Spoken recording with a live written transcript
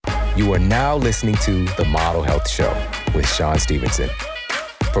You are now listening to The Model Health Show with Sean Stevenson.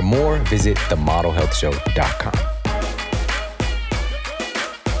 For more, visit themodelhealthshow.com.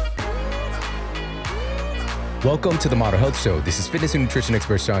 Welcome to The Model Health Show. This is fitness and nutrition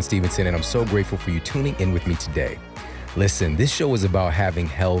expert Sean Stevenson, and I'm so grateful for you tuning in with me today. Listen, this show is about having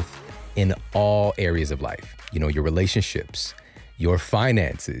health in all areas of life. You know, your relationships, your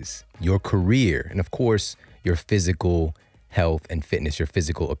finances, your career, and of course, your physical health and fitness, your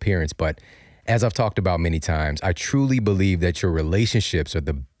physical appearance. But as I've talked about many times, I truly believe that your relationships are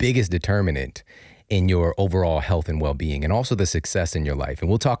the biggest determinant in your overall health and well-being, and also the success in your life. And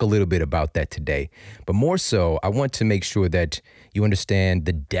we'll talk a little bit about that today. But more so, I want to make sure that you understand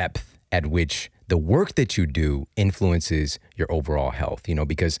the depth at which the work that you do influences your overall health, you know,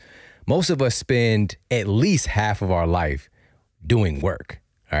 because most of us spend at least half of our life doing work.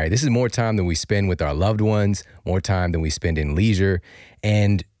 All right, this is more time than we spend with our loved ones, more time than we spend in leisure.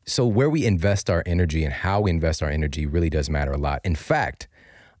 And so where we invest our energy and how we invest our energy really does matter a lot. In fact,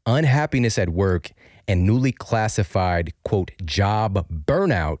 unhappiness at work and newly classified, quote, job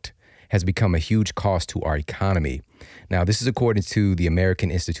burnout has become a huge cost to our economy. Now, this is according to the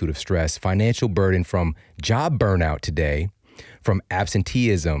American Institute of Stress. Financial burden from job burnout today, from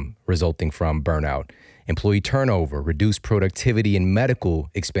absenteeism resulting from burnout, employee turnover, reduced productivity and medical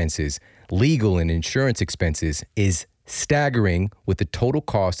expenses, legal and insurance expenses is staggering, with the total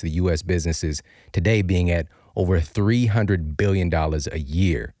cost to the U.S. businesses today being at over $300 billion a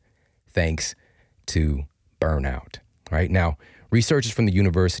year, thanks to burnout. Right now, researchers from the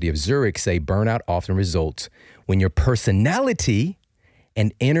University of Zurich say burnout often results when your personality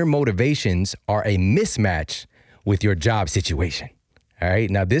and inner motivations are a mismatch with your job situation. All right.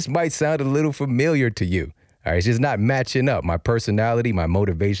 Now, this might sound a little familiar to you. All right. It's just not matching up. My personality, my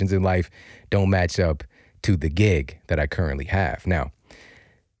motivations in life don't match up to the gig that I currently have. Now,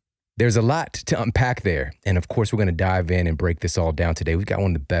 there's a lot to unpack there. And of course, we're going to dive in and break this all down today. We've got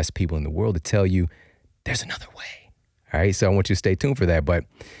one of the best people in the world to tell you there's another way. All right. So I want you to stay tuned for that. But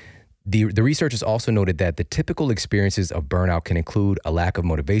the researchers also noted that the typical experiences of burnout can include a lack of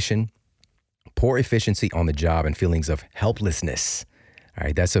motivation, poor efficiency on the job, and feelings of helplessness. All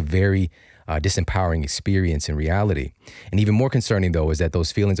right, that's a very disempowering experience in reality. And even more concerning, though, is that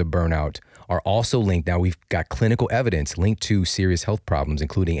those feelings of burnout are also linked. Now, we've got clinical evidence linked to serious health problems,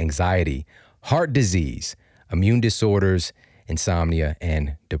 including anxiety, heart disease, immune disorders, insomnia,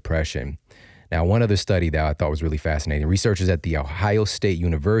 and depression. Now, one other study that I thought was really fascinating, researchers at the Ohio State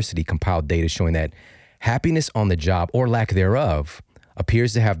University compiled data showing that happiness on the job, or lack thereof,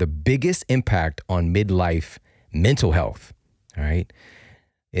 appears to have the biggest impact on midlife mental health. All right.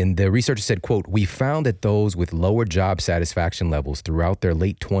 And the researcher said, quote, "We found that those with lower job satisfaction levels throughout their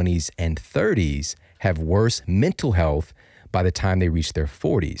late 20s and 30s have worse mental health by the time they reach their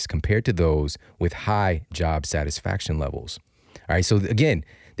 40s compared to those with high job satisfaction levels." All right. So again,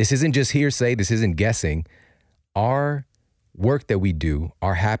 this isn't just hearsay. This isn't guessing. Our work that we do,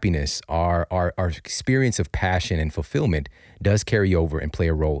 our happiness, our experience of passion and fulfillment does carry over and play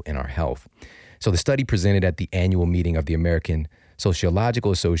a role in our health. So the study presented at the annual meeting of the American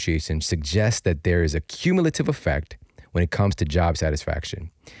Sociological Association suggests that there is a cumulative effect when it comes to job satisfaction,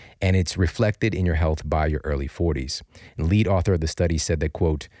 and it's reflected in your health by your early 40s. And lead author of the study said that,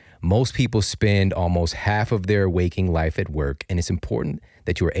 quote, "Most people spend almost half of their waking life at work, and it's important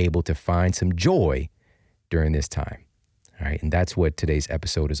that you are able to find some joy during this time." All right, and that's what today's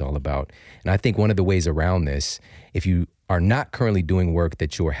episode is all about. And I think one of the ways around this, if you are not currently doing work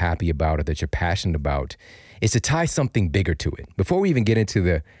that you're happy about or that you're passionate about, is to tie something bigger to it. Before we even get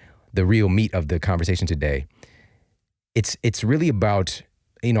into the real meat of the conversation today, it's really about,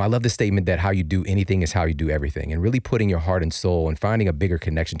 you know, I love the statement that how you do anything is how you do everything, and really putting your heart and soul and finding a bigger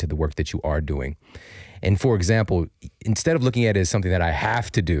connection to the work that you are doing. And for example, instead of looking at it as something that I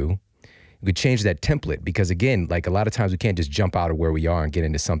have to do, you could change that template, because again, like a lot of times we can't just jump out of where we are and get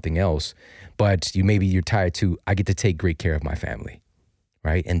into something else, but maybe you're tied to, I get to take great care of my family,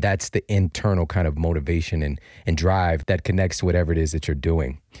 right? And that's the internal kind of motivation and drive that connects to whatever it is that you're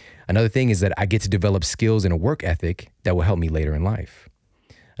doing. Another thing is that I get to develop skills and a work ethic that will help me later in life.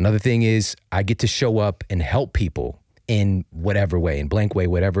 Another thing is I get to show up and help people in whatever way, in blank way,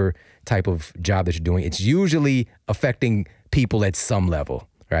 whatever type of job that you're doing. It's usually affecting people at some level,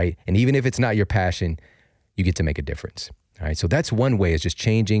 right? And even if it's not your passion, you get to make a difference. All right. So that's one way, is just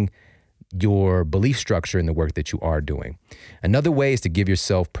changing your belief structure in the work that you are doing. Another way is to give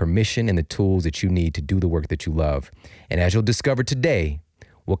yourself permission and the tools that you need to do the work that you love. And as you'll discover today,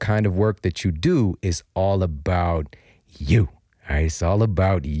 what kind of work that you do is all about you. All right. It's all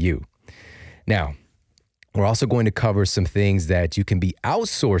about you. Now, We're also going to cover some things that you can be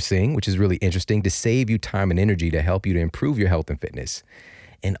outsourcing, which is really interesting, to save you time and energy to help you to improve your health and fitness.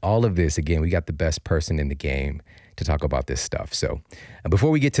 And all of this, again, we got the best person in the game to talk about this stuff. So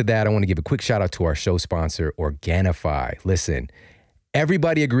before we get to that, I want to give a quick shout out to our show sponsor, Organifi. Listen,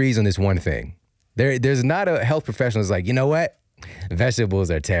 everybody agrees on this one thing. There's not a health professional that's like, you know what? Vegetables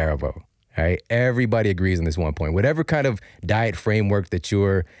are terrible. All right. Everybody agrees on this one point. Whatever kind of diet framework that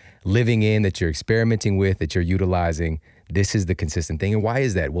you're living in, that you're experimenting with, that you're utilizing, this is the consistent thing. And why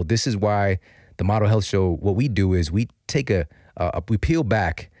is that? Well, this is why the Model Health Show, what we do is we take we peel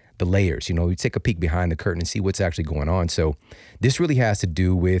back the layers, we take a peek behind the curtain and see what's actually going on. So this really has to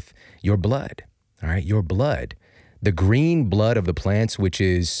do with your blood. All right. Your blood, the green blood of the plants, which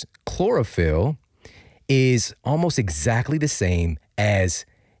is chlorophyll, is almost exactly the same as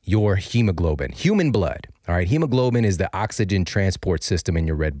your hemoglobin, human blood. All right. Hemoglobin is the oxygen transport system in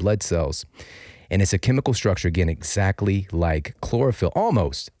your red blood cells. And it's a chemical structure, again, exactly like chlorophyll,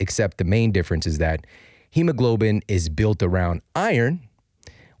 almost, except the main difference is that hemoglobin is built around iron,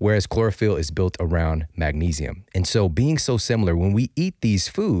 whereas chlorophyll is built around magnesium. And so being so similar, when we eat these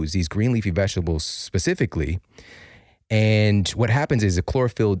foods, these green leafy vegetables specifically, and what happens is the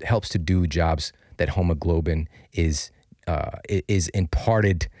chlorophyll helps to do jobs that hemoglobin is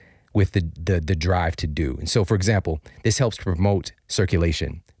imparted with the drive to do. And so, for example, this helps promote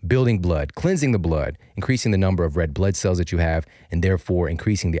circulation, building blood, cleansing the blood, increasing the number of red blood cells that you have, and therefore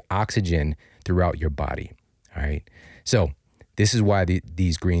increasing the oxygen throughout your body. All right. So this is why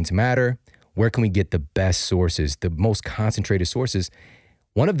these greens matter. Where can we get the best sources, the most concentrated sources?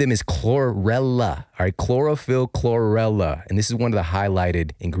 One of them is chlorella, all right, chlorophyll chlorella. And this is one of the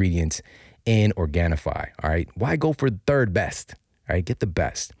highlighted ingredients in Organifi, all right? Why go for third best, all right? Get the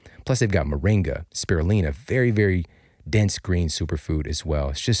best. Plus, they've got moringa, spirulina, very, very dense green superfood as well.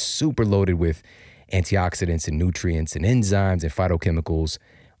 It's just super loaded with antioxidants and nutrients and enzymes and phytochemicals,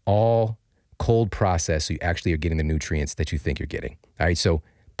 all cold processed, so you actually are getting the nutrients that you think you're getting, all right? So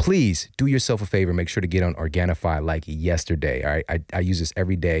please do yourself a favor. Make sure to get on Organifi like yesterday, all right? I use this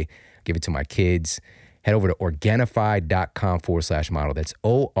every day. Give it to my kids. Head over to Organifi.com/model. That's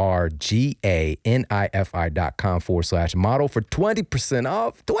ORGANIFI.com/model for 20%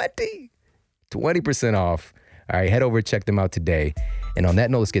 off. 20% off. All right, head over, check them out today. And on that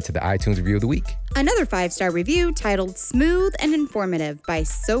note, let's get to the iTunes review of the week. Another 5-star review titled Smooth and Informative by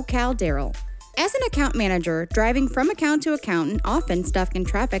SoCal Daryl. As an account manager, driving from account to account and often stuck in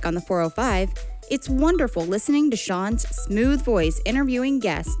traffic on the 405, it's wonderful listening to Sean's smooth voice interviewing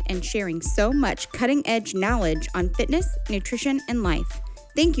guests and sharing so much cutting-edge knowledge on fitness, nutrition, and life.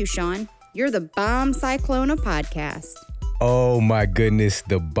 Thank you, Sean. You're the bomb cyclone of podcasts. Oh my goodness,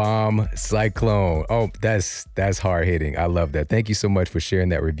 the bomb cyclone. Oh, that's hard-hitting. I love that. Thank you so much for sharing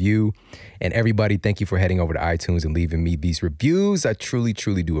that review. And everybody, thank you for heading over to iTunes and leaving me these reviews. I truly,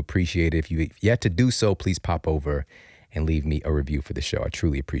 truly do appreciate it. If you've yet to do so, please pop over and leave me a review for the show. I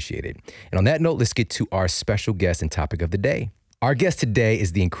truly appreciate it. And on that note, let's get to our special guest and topic of the day. Our guest today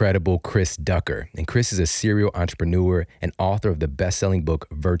is the incredible Chris Ducker. And Chris is a serial entrepreneur and author of the best-selling book,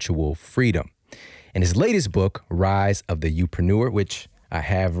 Virtual Freedom. And his latest book, Rise of the Youpreneur, which I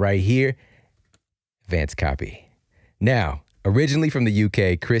have right here, advanced copy. Now, originally from the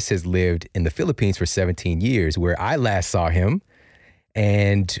UK, Chris has lived in the Philippines for 17 years, where I last saw him.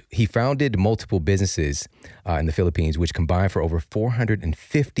 And he founded multiple businesses in the Philippines, which combined for over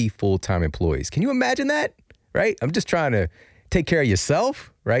 450 full-time employees. Can you imagine that? Right? I'm just trying to take care of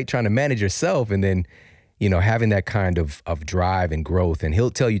yourself, right? Trying to manage yourself and then, having that kind of drive and growth. And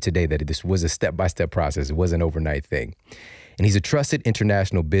he'll tell you today that this was a step-by-step process. It wasn't an overnight thing. And he's a trusted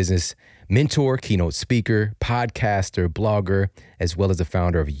international business mentor, keynote speaker, podcaster, blogger, as well as the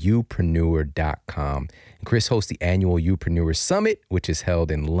founder of Youpreneur.com. And Chris hosts the annual Youpreneur Summit, which is held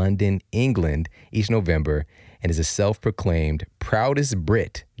in London, England, each November, and is a self-proclaimed proudest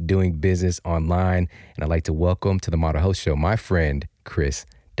Brit doing business online. And I'd like to welcome to the Model Health Show my friend, Chris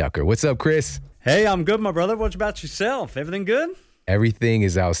Ducker. What's up, Chris? Hey, I'm good, my brother. What about yourself? Everything good? Everything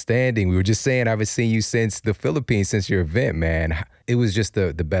is outstanding. We were just saying I haven't seen you since the Philippines, since your event, man. It was just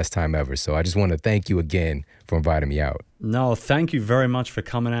the best time ever. So I just want to thank you again for inviting me out. No, thank you very much for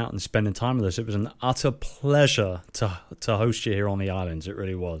coming out and spending time with us. It was an utter pleasure to host you here on the islands. It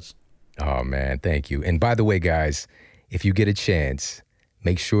really was. Oh, man, thank you. And by the way, guys, if you get a chance,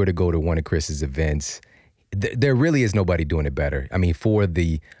 make sure to go to one of Chris's events. There really is nobody doing it better. I mean, for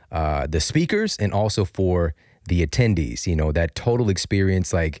the speakers and also for the attendees, that total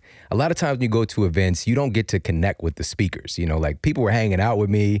experience. Like a lot of times when you go to events, you don't get to connect with the speakers, like people were hanging out with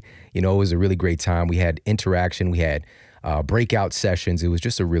me, it was a really great time. We had interaction. We had breakout sessions. It was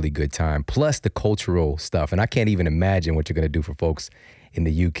just a really good time, plus the cultural stuff. And I can't even imagine what you're going to do for folks in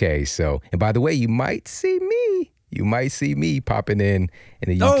the UK. So, and by the way, you might see me popping in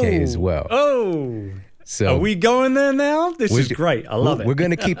the UK as well. So are we going there now? This is great. I love it. We're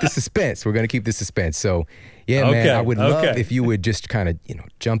going to keep the suspense. So, yeah, man, I would love if you would just kind of,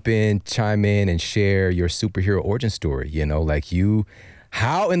 jump in, chime in, and share your superhero origin story.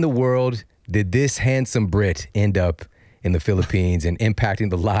 How in the world did this handsome Brit end up in the Philippines and impacting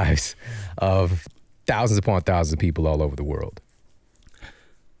the lives of thousands upon thousands of people all over the world?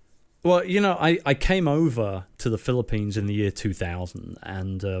 Well, I came over to the Philippines in the year 2000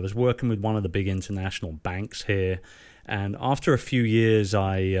 and was working with one of the big international banks here. And after a few years,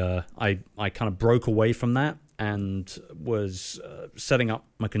 I kind of broke away from that and was setting up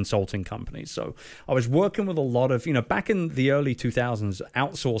my consulting company. So I was working with a lot of, back in the early 2000s,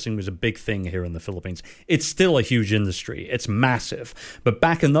 outsourcing was a big thing here in the Philippines. It's still a huge industry. It's massive. But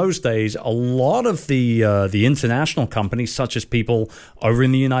back in those days, a lot of the international companies, such as people over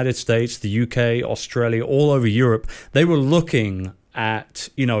in the United States, the UK, Australia, all over Europe, they were looking at,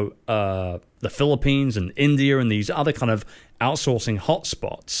 the Philippines and India and these other kind of outsourcing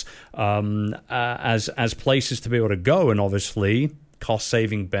hotspots as places to be able to go. And obviously,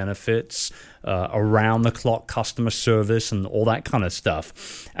 cost-saving benefits, around-the-clock customer service, and all that kind of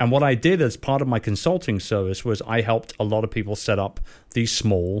stuff. And what I did as part of my consulting service was I helped a lot of people set up these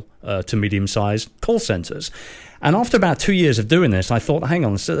small to medium-sized call centers. And after about 2 years of doing this, I thought, hang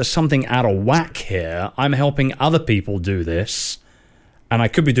on, there's something out of whack here. I'm helping other people do this, and I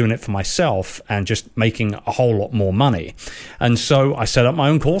could be doing it for myself and just making a whole lot more money. And so I set up my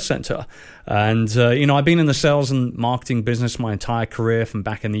own call center. And, I've been in the sales and marketing business my entire career, from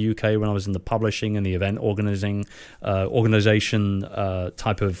back in the UK when I was in the publishing and the event organization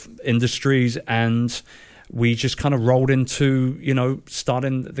type of industries. And we just kind of rolled into,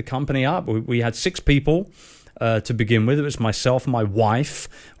 starting the company up. We had 6 people. To begin with. It was myself and my wife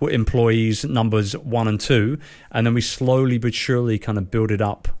were employees numbers 1 and 2, and then we slowly but surely kind of built it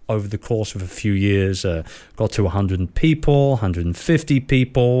up over the course of a few years. Got to 100 people, 150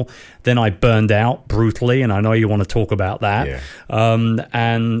 people. Then I burned out brutally, and I know you want to talk about that. Yeah.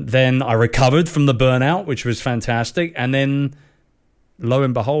 And then I recovered from the burnout, which was fantastic. And then, lo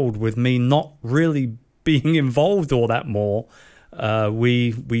and behold, with me not really being involved all that more,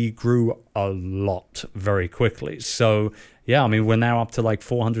 we grew a lot very quickly. So yeah, we're now up to like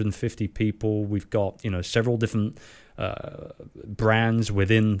 450 people. We've got several different brands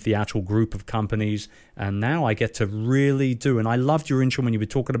within the actual group of companies, and now I get to really do. And I loved your intro when you were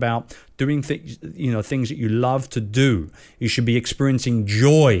talking about doing things that you love to do. You should be experiencing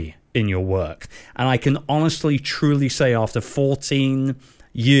joy in your work. And I can honestly, truly say, after 14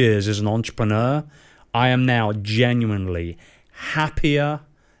 years as an entrepreneur, I am now genuinely happier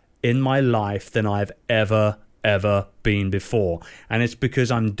in my life than I've ever been before. And it's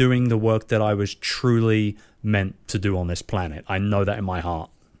because I'm doing the work that I was truly meant to do on this planet. I know that in my heart.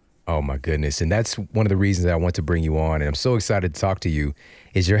 Oh my goodness. And that's one of the reasons that I want to bring you on. And I'm so excited to talk to you,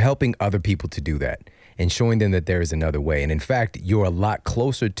 is you're helping other people to do that and showing them that there is another way. And in fact, you're a lot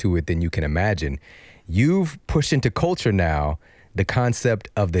closer to it than you can imagine. You've pushed into culture now the concept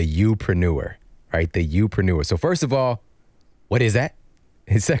of the youpreneur, right? The youpreneur. So first of all, what is that?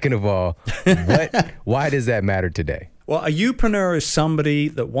 And second of all, why does that matter today? Well, a youpreneur is somebody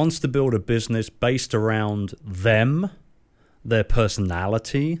that wants to build a business based around them, their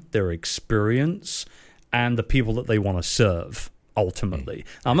personality, their experience, and the people that they want to serve, ultimately.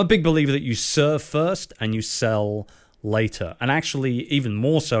 I'm a big believer that you serve first and you sell later. And actually, even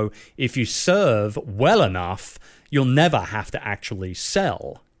more so, if you serve well enough, you'll never have to actually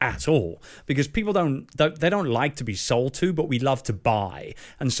sell at all, because people don't like to be sold to, but we love to buy.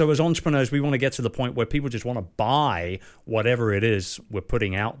 And so as entrepreneurs, we want to get to the point where people just want to buy whatever it is we're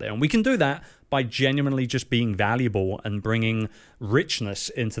putting out there. And we can do that by genuinely just being valuable and bringing richness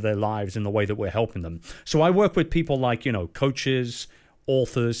into their lives in the way that we're helping them. So I work with people like, coaches,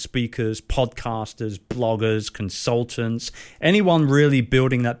 authors, speakers, podcasters, bloggers, consultants, anyone really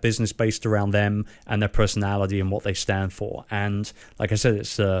building that business based around them and their personality and what they stand for. And like I said,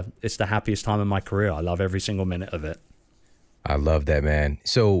 it's the happiest time in my career. I love every single minute of it. I love that, man.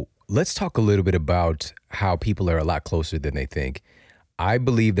 So let's talk a little bit about how people are a lot closer than they think. I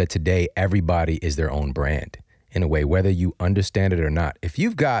believe that today everybody is their own brand in a way, whether you understand it or not. If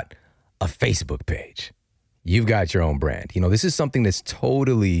you've got a Facebook page, you've got your own brand. This is something that's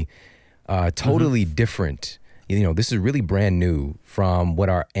totally different. This is really brand new from what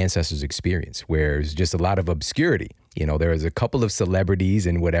our ancestors experienced, where it's just a lot of obscurity. There is a couple of celebrities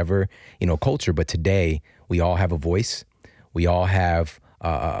and whatever, culture, but today we all have a voice We all have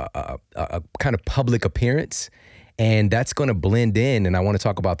a kind of public appearance, and that's going to blend in. And I want to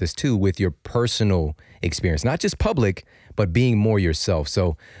talk about this too with your personal experience, not just public, but being more yourself.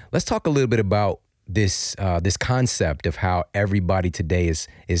 So let's talk a little bit about this concept of how everybody today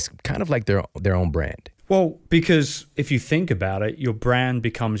is kind of like their own brand. Well, because if you think about it, your brand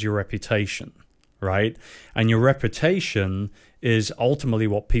becomes your reputation, right? And your reputation is ultimately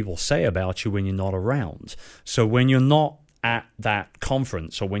what people say about you when you're not around. So when you're not at that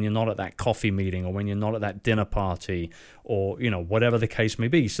conference, or when you're not at that coffee meeting, or when you're not at that dinner party, or, whatever the case may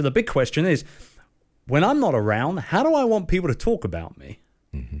be. So the big question is, when I'm not around, how do I want people to talk about me?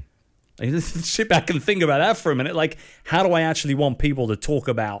 Mm-hmm. Sit back and think about that for a minute. Like, how do I actually want people to talk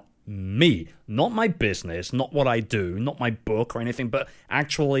about me? Not my business, not what I do, not my book or anything, but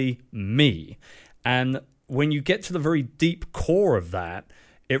actually me. And when you get to the very deep core of that,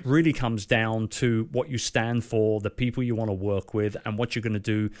 it really comes down to what you stand for, the people you want to work with, and what you're going to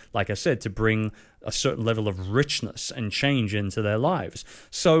do, like I said, to bring a certain level of richness and change into their lives.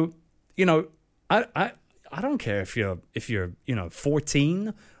 So, I don't care if you're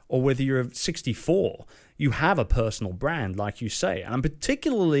 14 or whether you're 64, you have a personal brand, like you say. And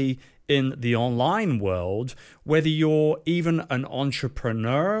particularly in the online world, whether you're even an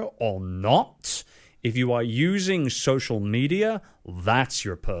entrepreneur or not, if you are using social media, that's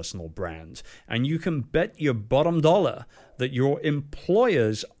your personal brand. And you can bet your bottom dollar that your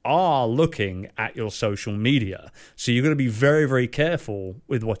employers are looking at your social media. So you're going to be very, very careful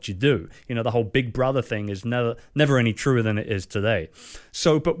with what you do. The whole Big Brother thing is never any truer than it is today.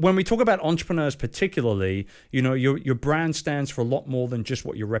 So, but when we talk about entrepreneurs particularly, your brand stands for a lot more than just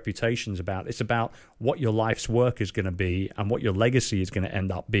what your reputation's about. It's about what your life's work is going to be and what your legacy is going to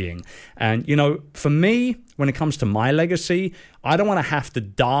end up being. And, for me, when it comes to my legacy, I don't want to have to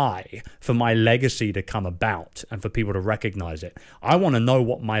die for my legacy to come about and for people to recognize it. I want to know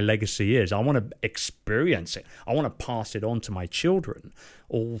what my legacy is. I want to experience it. I want to pass it on to my children,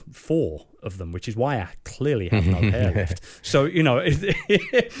 all 4 of them, which is why I clearly have no hair left. So, the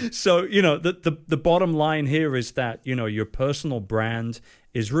bottom line here is that, your personal brand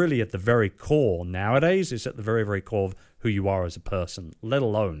is really at the very core. Nowadays, it's at the very, very core of who you are as a person, let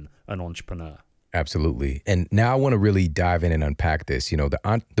alone an entrepreneur. Absolutely. And now I want to really dive in and unpack this.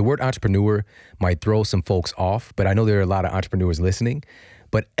 The word entrepreneur might throw some folks off, but I know there are a lot of entrepreneurs listening.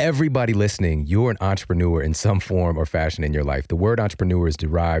 But everybody listening, you're an entrepreneur in some form or fashion in your life. The word entrepreneur is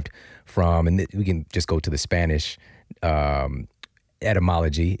derived from, and we can just go to the Spanish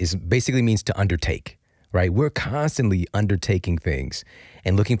etymology, is basically means to undertake, right? We're constantly undertaking things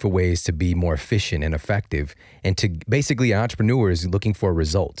and looking for ways to be more efficient and effective. And to basically, an entrepreneur is looking for a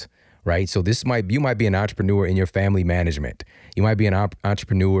result. Right. So you might be an entrepreneur in your family management. You might be an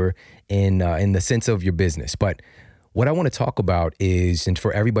entrepreneur in the sense of your business. But what I want to talk about is, and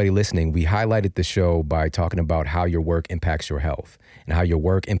for everybody listening, we highlighted the show by talking about how your work impacts your health and how your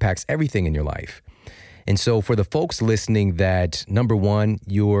work impacts everything in your life. And so for the folks listening that, number one,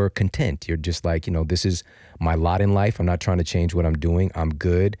 you're content. You're just like, this is my lot in life. I'm not trying to change what I'm doing. I'm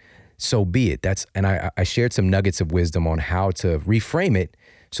good. So be it. And I shared some nuggets of wisdom on how to reframe it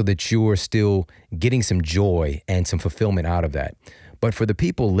so that you're still getting some joy and some fulfillment out of that. But for the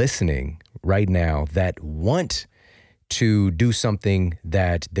people listening right now that want to do something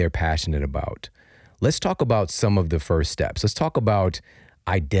that they're passionate about, let's talk about some of the first steps. Let's talk about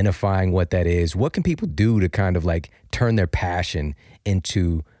identifying what that is. What can people do to kind of like turn their passion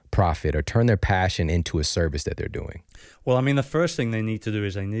into profit or turn their passion into a service that they're doing? Well, the first thing they need to do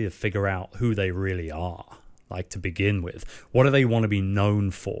is they need to figure out who they really are. Like, to begin with, what do they want to be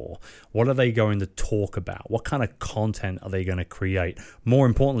known for? What are they going to talk about? What kind of content are they going to create? More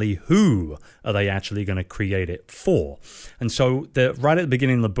importantly, who are they actually going to create it for? And so right at the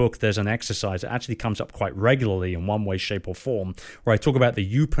beginning of the book, there's an exercise that actually comes up quite regularly in one way, shape, or form, where I talk about the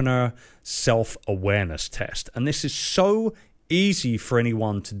Upreneur self-awareness test. And this is so easy for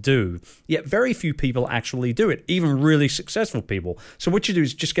anyone to do, yet very few people actually do it, even really successful people. So what you do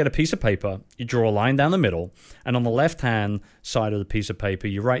is just get a piece of paper, you draw a line down the middle, and on the left-hand side of the piece of paper,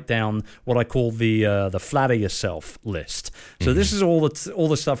 you write down what I call the flatter yourself list. So this is all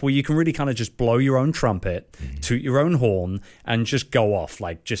the stuff where you can really kind of just blow your own trumpet, toot your own horn, and just go off,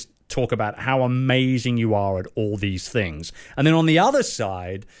 like just talk about how amazing you are at all these things. And then on the other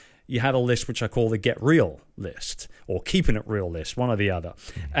side, you have a list which I call the Get Real list or Keeping It Real list, one or the other.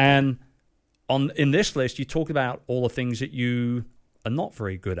 And in this list, you talk about all the things that you are not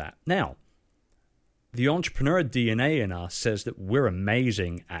very good at. Now, the entrepreneur DNA in us says that we're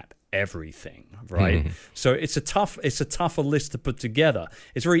amazing at everything, right? So it's a tougher list to put together.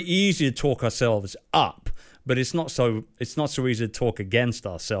 It's very easy to talk ourselves up, but it's not so easy to talk against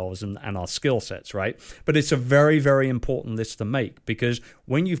ourselves and our skill sets, right? But it's a very, very important list to make, because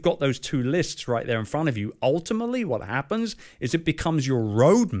when you've got those two lists right there in front of you, ultimately what happens is it becomes your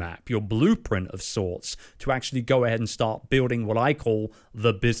roadmap, your blueprint of sorts, to actually go ahead and start building what I call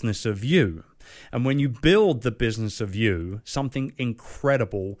the business of you. And when you build the business of you, something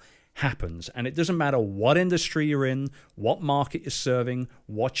incredible happens. And it doesn't matter what industry you're in, what market you're serving,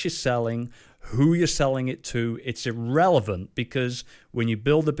 what you're selling, who you're selling it to. It's irrelevant, because when you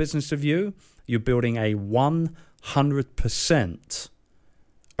build the business of you, you're building a 100%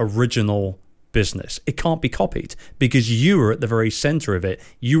 original business. It can't be copied, because you are at the very center of it.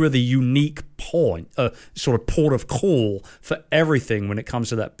 You are the unique point, sort of port of call for everything when it comes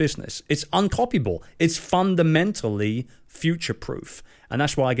to that business. It's uncopyable. It's fundamentally future-proof. And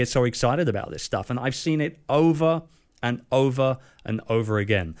that's why I get so excited about this stuff. And I've seen it over and over and over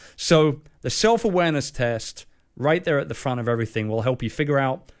again. So the self-awareness test right there at the front of everything will help you figure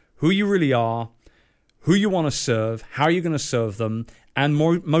out who you really are, who you want to serve, how you're going to serve them, and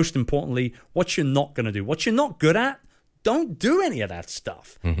most importantly, what you're not going to do. What you're not good at, don't do any of that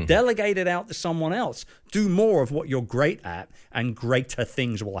stuff. Mm-hmm. Delegate it out to someone else. Do more of what you're great at, and greater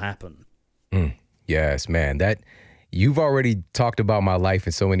things will happen. Yes, man. That you've already talked about my life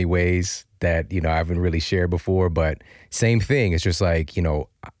in so many ways that, I haven't really shared before, but same thing. It's just like,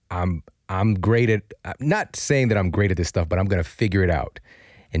 I'm great at, not saying that I'm great at this stuff, but I'm going to figure it out.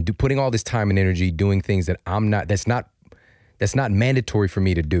 And putting all this time and energy doing things that that's not mandatory for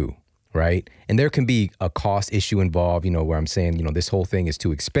me to do, right? And there can be a cost issue involved, where I'm saying, this whole thing is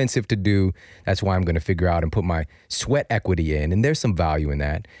too expensive to do. That's why I'm going to figure out and put my sweat equity in. And there's some value in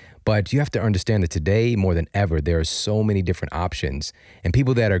that. But you have to understand that today, more than ever, there are so many different options. And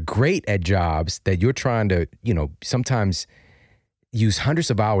people that are great at jobs that you're trying to, sometimes use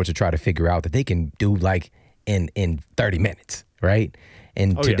hundreds of hours to try to figure out, that they can do like in 30 minutes, right?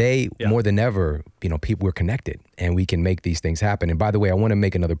 And today, more than ever, people are connected and we can make these things happen. And by the way, I want to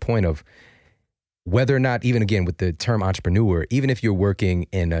make another point of whether or not, even again, with the term entrepreneur, even if you're working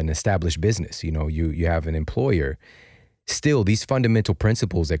in an established business, you have an employer, still these fundamental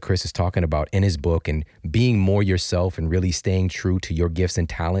principles that Chris is talking about in his book, and being more yourself and really staying true to your gifts and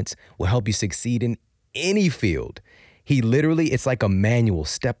talents, will help you succeed in any field. It's like a manual,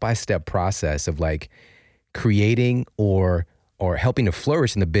 step-by-step process of like creating or helping to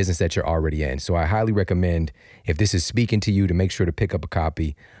flourish in the business that you're already in. So I highly recommend, if this is speaking to you, to make sure to pick up a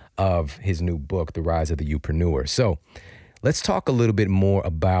copy of his new book, The Rise of the Youpreneur. So let's talk a little bit more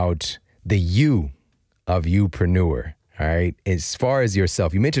about the you of Youpreneur, all right? As far as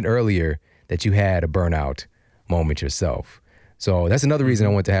yourself, you mentioned earlier that you had a burnout moment yourself. So that's another reason I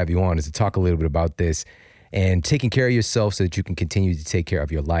want to have you on, is to talk a little bit about this and taking care of yourself so that you can continue to take care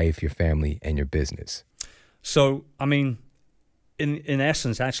of your life, your family, and your business. So, in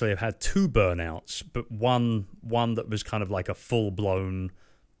essence, actually, I've had two burnouts, but one that was kind of like a full-blown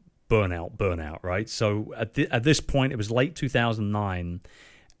burnout, right? So at this point, it was late 2009,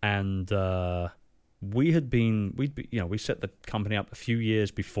 and we set the company up a few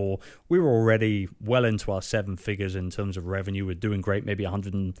years before. We were already well into our seven figures in terms of revenue. We're doing great, maybe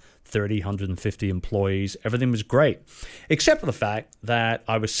 130, 150 employees. Everything was great, except for the fact that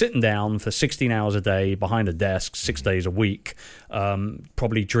I was sitting down for 16 hours a day behind a desk, 6 days a week,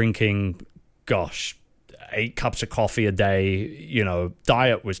 probably drinking, 8 cups of coffee a day.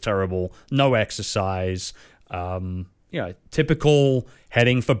 Diet was terrible, no exercise, typical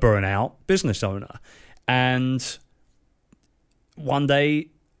heading for burnout business owner. And one day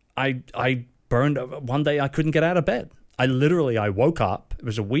I couldn't get out of bed. I woke up, it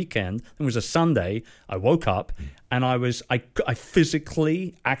was a weekend, it was a Sunday, I woke up and I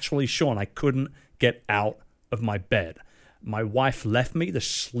physically, actually, Sean, I couldn't get out of my bed. My wife left me to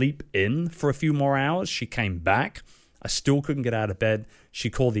sleep in for a few more hours. She came back. I still couldn't get out of bed.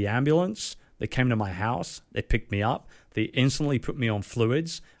 She called the ambulance. They came to my house. They picked me up. They instantly put me on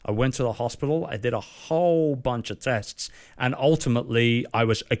fluids. I went to the hospital. I did a whole bunch of tests. And ultimately, I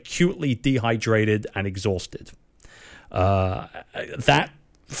was acutely dehydrated and exhausted. From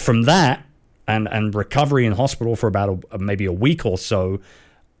that and recovery in hospital for about maybe a week or so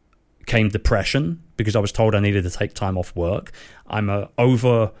came depression, because I was told I needed to take time off work. I'm an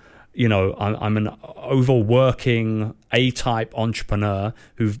overworking A-type entrepreneur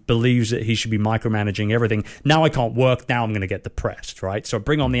who believes that he should be micromanaging everything. Now I can't work. Now I'm going to get depressed, right? So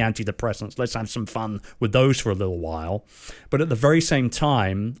bring on the antidepressants. Let's have some fun with those for a little while. But at the very same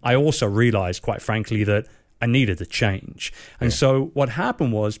time, I also realized, quite frankly, that I needed to change. And so what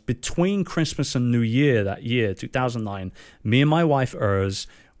happened was, between Christmas and New Year that year, 2009, me and my wife, Urs,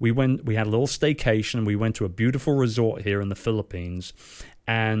 we had a little staycation. We went to a beautiful resort here in the Philippines,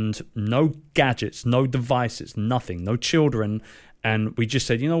 and no gadgets, no devices, nothing, no children. And we just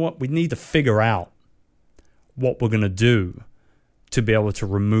said, you know what? We need to figure out what we're going to do to be able to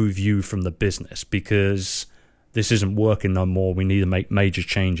remove you from the business, because this isn't working no more. We need to make major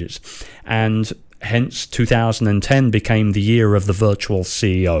changes. And hence 2010 became the year of the virtual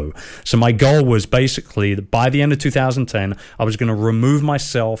CEO. So my goal was basically that by the end of 2010, I was going to remove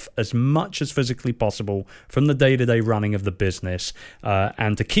myself as much as physically possible from the day-to-day running of the business.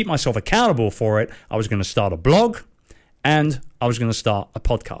 And to keep myself accountable for it, I was going to start a blog and I was going to start a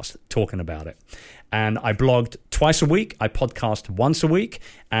podcast talking about it. And I blogged twice a week. I podcast once a week.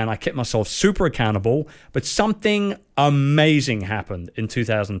 And I kept myself super accountable. But something amazing happened in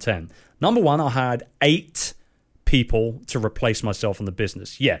 2010. Number one, I hired 8 people to replace myself in the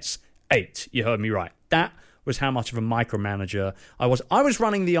business. Yes, 8. You heard me right. That was how much of a micromanager I was. I was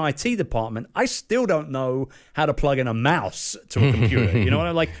running the IT department. I still don't know how to plug in a mouse to a computer. You know what I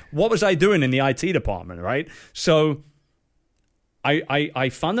mean? Like, what was I doing in the IT department, right? So I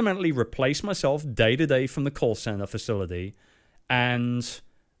fundamentally replaced myself day to day from the call center facility, and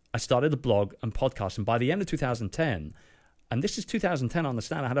I started a blog and podcast. And by the end of 2010, and this is 2010, I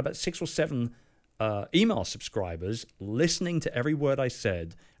understand, I had about 6 or 7 email subscribers listening to every word I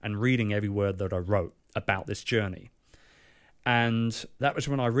said and reading every word that I wrote about this journey. And that was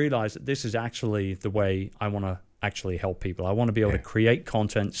when I realized that this is actually the way I want to actually help people. I want to be able to create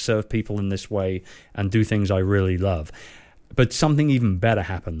content, serve people in this way, and do things I really love. But something even better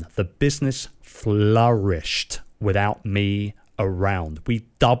happened. The business flourished without me around. We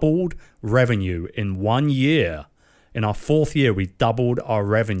doubled revenue in 1 year. In our 4th year, we doubled our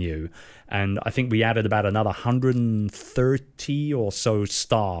revenue. And I think we added about another 130 or so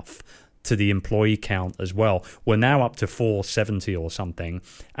staff to the employee count as well. We're now up to 470 or something.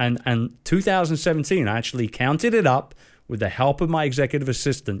 And 2017, I actually counted it up with the help of my executive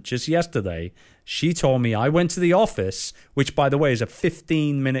assistant just yesterday. She told me I went to the office, which, by the way, is a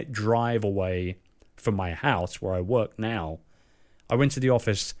 15-minute drive away from my house where I work now. I went to the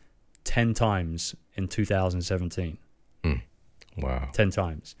office 10 times in 2017. Wow. 10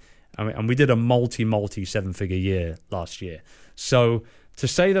 times. I mean, and we did a multi 7-figure year last year. So to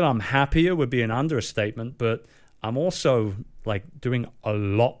say that I'm happier would be an understatement, but I'm also like doing a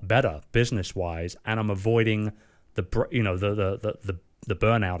lot better business-wise, and I'm avoiding the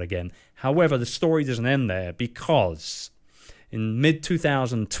burnout again. However, the story doesn't end there, because in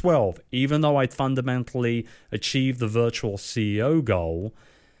mid-2012, even though I'd fundamentally achieved the virtual CEO goal,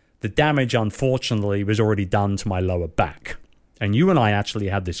 the damage, unfortunately, was already done to my lower back. And you and I actually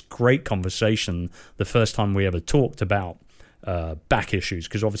had this great conversation the first time we ever talked about back issues,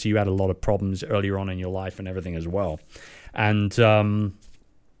 because obviously you had a lot of problems earlier on in your life and everything as well. And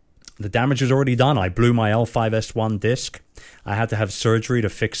the damage was already done. I blew my L5S1 disc. I had to have surgery to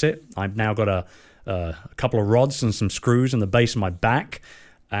fix it. I've now got a couple of rods and some screws in the base of my back.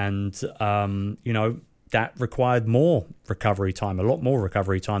 And, that required more recovery time, a lot more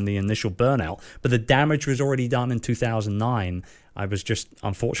recovery time than the initial burnout. But the damage was already done in 2009. I was just,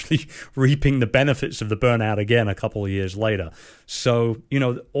 unfortunately, reaping the benefits of the burnout again a couple of years later. So,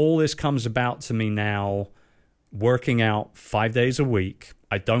 all this comes about to me now, working out 5 days a week.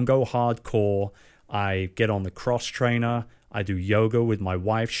 I don't go hardcore. I get on the cross trainer. I do yoga with my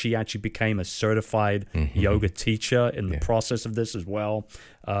wife. She actually became a certified yoga teacher in the process of this as well.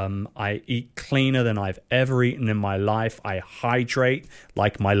 I eat cleaner than I've ever eaten in my life. I hydrate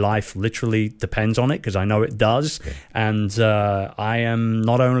like my life literally depends on it, because I know it does. And I am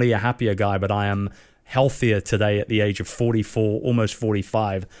not only a happier guy, but I am healthier today at the age of 44, almost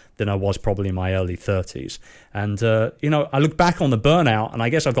 45, than I was probably in my early 30s. And, I look back on the burnout, and I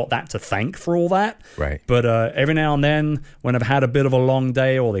guess I've got that to thank for all that. Right. But every now and then, when I've had a bit of a long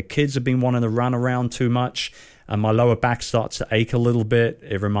day, or the kids have been wanting to run around too much, and my lower back starts to ache a little bit,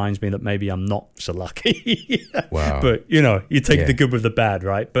 it reminds me that maybe I'm not so lucky. Wow. But, you take the good with the bad,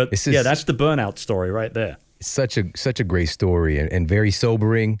 right? But that's the burnout story right there. Such a great story, and very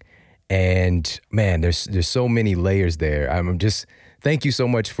sobering. And man, there's so many layers there. I'm just, thank you so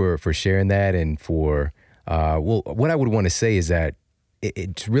much for sharing that. And for, what I would want to say is that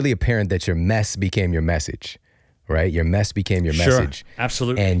it's really apparent that your mess became your message, right? Your mess became your message.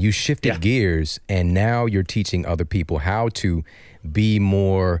 Absolutely. And you shifted gears, and now you're teaching other people how to be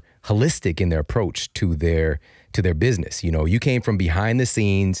more holistic in their approach to their business. You came from behind the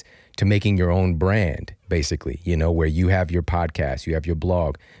scenes to making your own brand, basically, where you have your podcast, you have your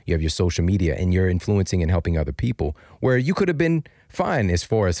blog, you have your social media, and you're influencing and helping other people, where you could have been fine as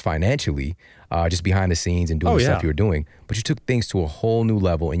far as financially, just behind the scenes and doing the stuff you were doing, but you took things to a whole new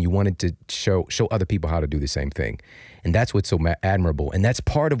level and you wanted to show other people how to do the same thing. And that's what's so admirable. And that's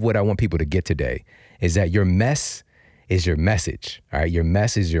part of what I want people to get today, is that your mess is your message. All right. Your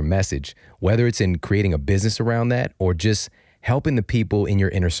mess is your message, whether it's in creating a business around that or just helping the people in your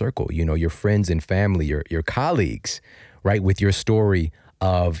inner circle, your friends and family, your colleagues, right? With your story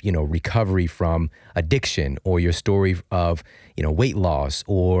of, recovery from addiction, or your story of, weight loss,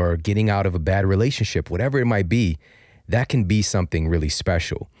 or getting out of a bad relationship, whatever it might be, that can be something really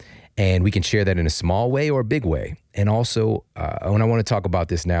special. And we can share that in a small way or a big way. And also, when I want to talk about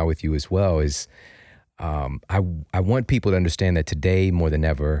this now with you as well, is I want people to understand that today more than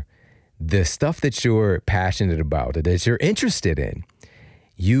ever, the stuff that you're passionate about, that you're interested in,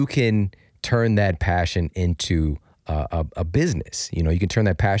 you can turn that passion into a business. You can turn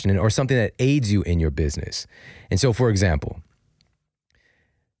that passion or something that aids you in your business. And so, for example,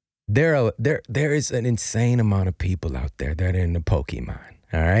 there is an insane amount of people out there that are into Pokemon.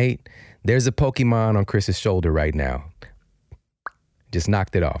 All right, there's a Pokemon on Chris's shoulder right now. Just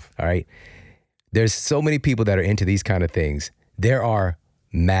knocked it off. All right, there's so many people that are into these kind of things. There are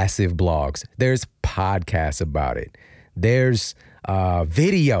massive blogs. There's podcasts about it. There's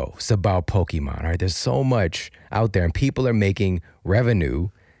videos about Pokemon. All right, there's so much out there, and people are making revenue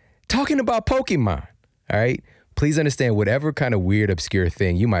talking about Pokemon. All right, please understand, whatever kind of weird, obscure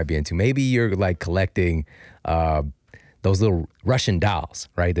thing you might be into. Maybe you're like collecting those little Russian dolls,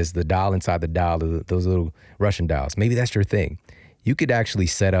 right? There's the doll inside the doll, those little Russian dolls. Maybe that's your thing. You could actually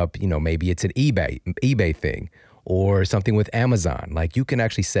set up, maybe it's an eBay thing, or something with Amazon. Like, you can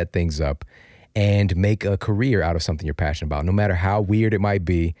actually set things up and make a career out of something you're passionate about. No matter how weird it might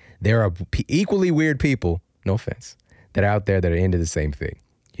be, there are equally weird people, no offense, that are out there that are into the same thing.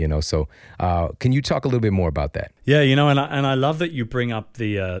 So can you talk a little bit more about that? Yeah, and I love that you bring up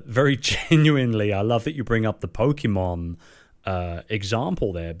the, very genuinely, I love that you bring up the Pokemon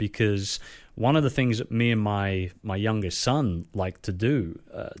example there, because one of the things that me and my youngest son like to do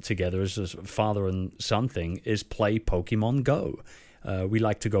together as a father and son thing is play Pokemon Go. We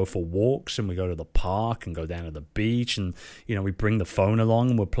like to go for walks, and we go to the park and go down to the beach, and we bring the phone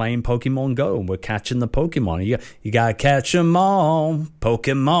along and we're playing Pokemon Go and we're catching the Pokemon. You gotta catch them all,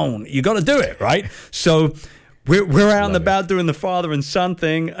 Pokemon. You got to do it, right? So we're out and about doing the father and son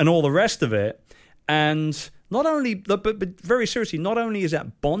thing and all the rest of it. And not only, but very seriously, not only is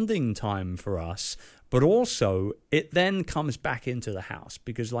that bonding time for us, but also it then comes back into the house,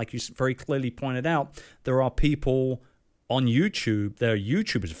 because, like you very clearly pointed out, there are people on YouTube, they're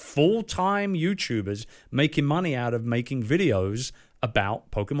YouTubers, full-time YouTubers, making money out of making videos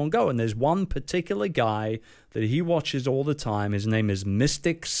about Pokemon Go. And there's one particular guy that he watches all the time. His name is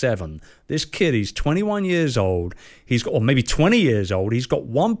Mystic7. This kid, he's 21 years old. Or maybe 20 years old. He's got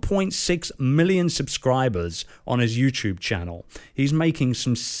 1.6 million subscribers on his YouTube channel. He's making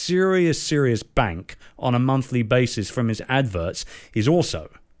some serious bank on a monthly basis from his adverts. He's also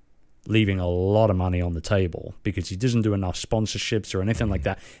leaving a lot of money on the table because he doesn't do enough sponsorships or anything like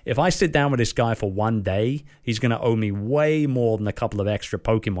that. If I sit down with this guy for one day, he's going to owe me way more than a couple of extra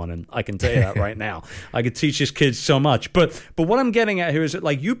Pokemon, and I can tell you that right now. I could teach this kid so much. But what I'm getting at here is that,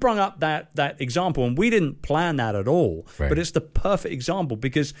 like, you brought up that example, and we didn't plan that at all. Right. But it's the perfect example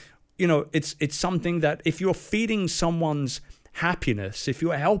because, it's something that if you're feeding someone's happiness, if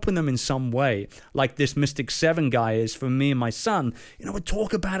you're helping them in some way, like this Mystic7 guy is for me and my son, we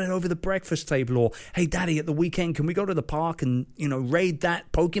talk about it over the breakfast table, or, hey, Daddy, at the weekend, can we go to the park and, raid that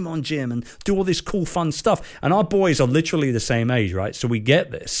Pokemon gym and do all this cool, fun stuff? And our boys are literally the same age, right? So we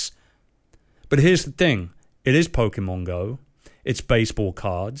get this. But here's the thing. It is Pokemon Go. It's baseball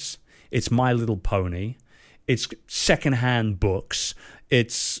cards. It's My Little Pony. It's secondhand books.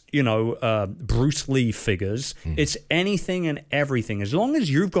 It's, Bruce Lee figures. It's anything and everything. As long as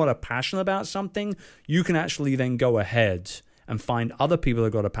you've got a passion about something, you can actually then go ahead and find other people that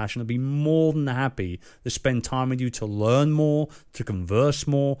have got a passion and be more than happy to spend time with you, to learn more, to converse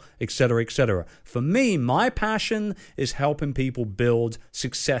more, etc., etc. For me, my passion is helping people build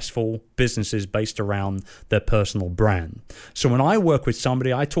successful businesses based around their personal brand. So when I work with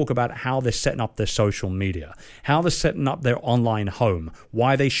somebody, I talk about how they're setting up their social media, how they're setting up their online home,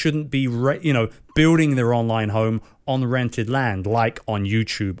 why they shouldn't be, building their online home on rented land, like on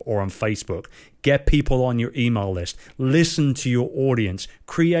YouTube or on Facebook. Get people on your email list. Listen to your audience.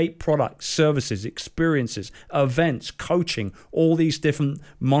 Create products, services, experiences, events, coaching, all these different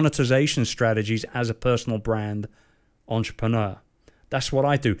monetization strategies as a personal brand entrepreneur. That's what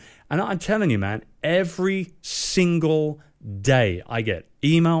I do. And I'm telling you, man, every single day I get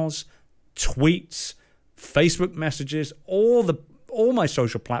emails, tweets, Facebook messages, all all my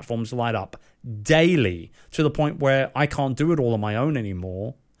social platforms light up daily to the point where I can't do it all on my own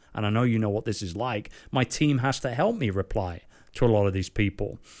anymore. And I know you know what this is like. My team has to help me reply to a lot of these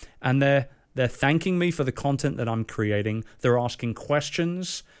people. And they're thanking me for the content that I'm creating. They're asking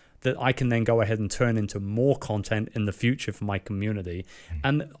questions that I can then go ahead and turn into more content in the future for my community.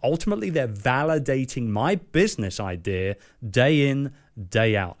 And ultimately, they're validating my business idea day in,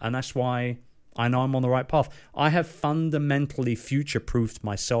 day out. And that's why I know I'm on the right path. I have fundamentally future-proofed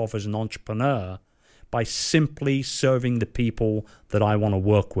myself as an entrepreneur by simply serving the people that I want to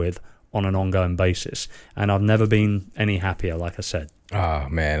work with on an ongoing basis. And I've never been any happier, like I said. Oh,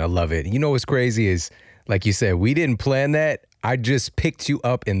 man, I love it. You know what's crazy is, like you said, we didn't plan that. I just picked you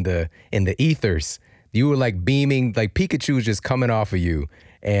up in the ethers. You were like beaming, like Pikachu was just coming off of you.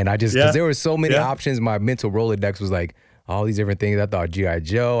 And I just, because there were so many options, my mental Rolodex was like all these different things. I thought G.I.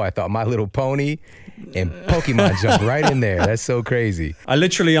 Joe, I thought My Little Pony, and Pokemon jumped right in there. That's so crazy. I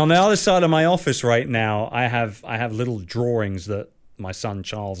literally, on the other side of my office right now, I have little drawings that my son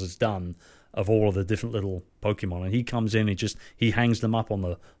Charles has done of all of the different little Pokemon, and he comes in, he hangs them up on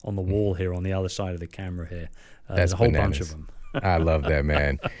the wall here on the other side of the camera here. There's a whole bunch of them. I love that,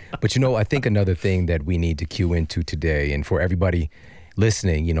 man. But I think another thing that we need to cue into today, and for everybody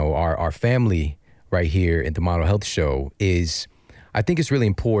listening, our family right here at the Model Health Show is, I think it's really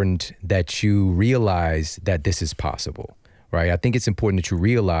important that you realize that this is possible, right? I think it's important that you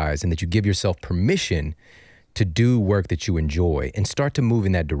realize and that you give yourself permission to do work that you enjoy and start to move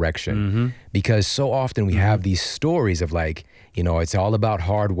in that direction. Because so often we have these stories of like, it's all about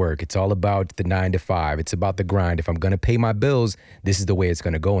hard work. It's all about the 9 to 5. It's about the grind. If I'm going to pay my bills, this is the way it's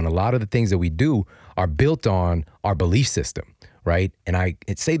going to go. And a lot of the things that we do are built on our belief system, right? And I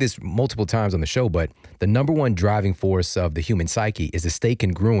say this multiple times on the show, but the number one driving force of the human psyche is to stay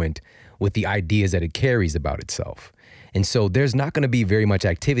congruent with the ideas that it carries about itself. And so there's not going to be very much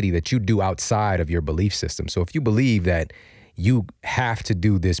activity that you do outside of your belief system. So if you believe that you have to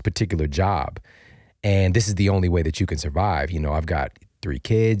do this particular job and this is the only way that you can survive, I've got 3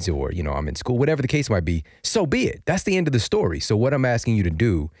 kids or, I'm in school, whatever the case might be, so be it. That's the end of the story. So what I'm asking you to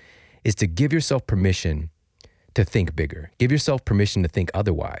do is to give yourself permission to think bigger. Give yourself permission to think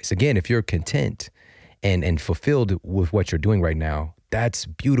otherwise. Again, if you're content and fulfilled with what you're doing right now, that's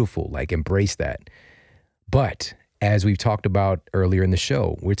beautiful. Like, embrace that. But as we've talked about earlier in the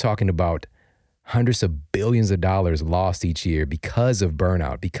show, we're talking about hundreds of billions of dollars lost each year because of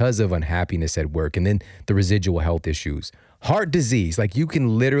burnout, because of unhappiness at work, and then the residual health issues. Heart disease, like you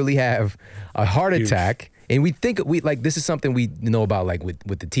can literally have a heart attack. And we think this is something we know about, like with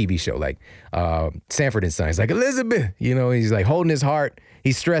the TV show, like Sanford and Son. He's like, Elizabeth, he's like holding his heart.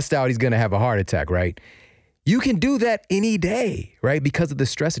 He's stressed out. He's going to have a heart attack, right? You can do that any day, right? Because of the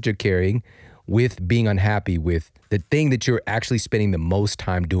stress that you're carrying with being unhappy with the thing that you're actually spending the most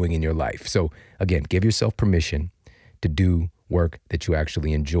time doing in your life. So again, give yourself permission to do work that you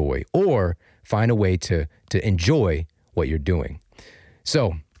actually enjoy, or find a way to enjoy what you're doing.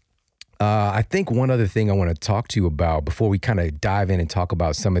 So I think one other thing I want to talk to you about before we kind of dive in and talk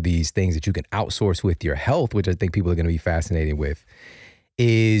about some of these things that you can outsource with your health, which I think people are going to be fascinated with,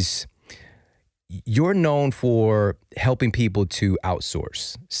 is you're known for helping people to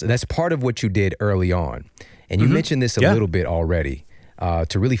outsource. So that's part of what you did early on. And you mentioned this a little bit already,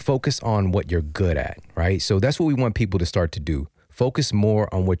 to really focus on what you're good at, right? So that's what we want people to start to do. Focus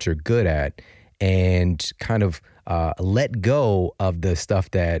more on what you're good at and kind of let go of the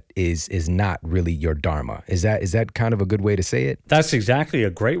stuff that is not really your dharma. Is that kind of a good way to say it? That's exactly a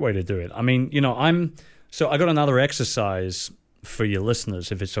great way to do it. I mean, I got another exercise for your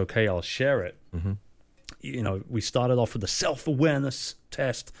listeners. If it's okay, I'll share it. We started off with the self-awareness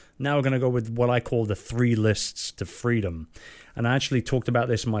test. Now we're going to go with what I call the 3 lists to freedom. And I actually talked about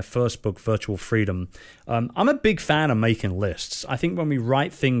this in my first book, Virtual Freedom. I'm a big fan of making lists. I think when we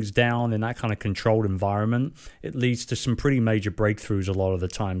write things down in that kind of controlled environment, it leads to some pretty major breakthroughs a lot of the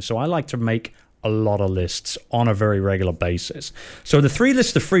time. So I like to make a lot of lists on a very regular basis. So the 3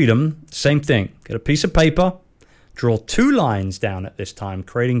 lists to freedom, same thing. Get a piece of paper, draw 2 lines down at this time,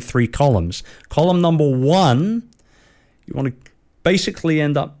 creating 3 columns. Column number 1, you want to basically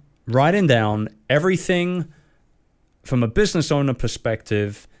end up writing down everything from a business owner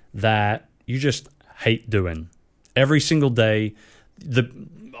perspective that you just hate doing every single day.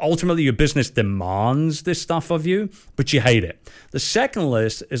 Ultimately, your business demands this stuff of you, but you hate it. The second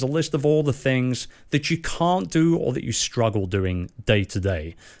list is a list of all the things that you can't do or that you struggle doing day to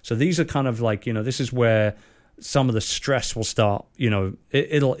day. So these are kind of like, this is where some of the stress will start,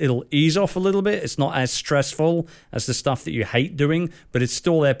 it'll ease off a little bit. It's not as stressful as the stuff that you hate doing, but it's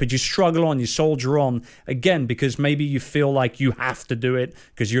still there. But you struggle on, you soldier on, again, because maybe you feel like you have to do it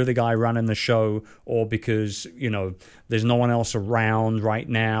because you're the guy running the show, or because, there's no one else around right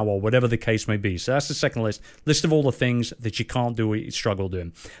now, or whatever the case may be. So that's the second list of all the things that you can't do or you struggle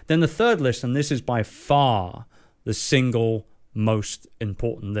doing. Then the third list, and this is by far the single most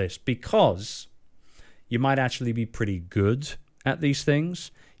important list, because you might actually be pretty good at these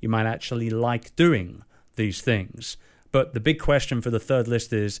things. You might actually like doing these things. But the big question for the third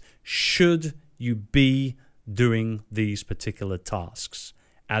list is, should you be doing these particular tasks?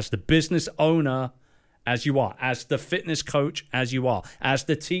 As the business owner, as you are, as the fitness coach, as you are, as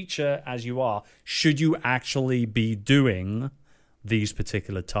the teacher, as you are, should you actually be doing these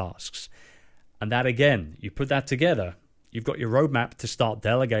particular tasks? And that, again, you put that together, you've got your roadmap to start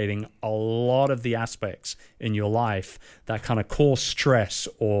delegating a lot of the aspects in your life that kind of cause stress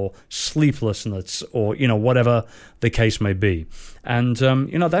or sleeplessness or, whatever the case may be. And,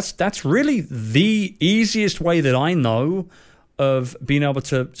 that's really the easiest way that I know of being able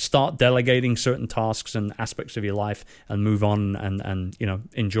to start delegating certain tasks and aspects of your life and move on and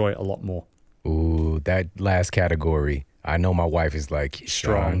enjoy it a lot more. Ooh, that last category. I know my wife is like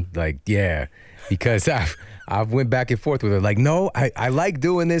strong. Yeah, because I've went back and forth with her. Like, no, I like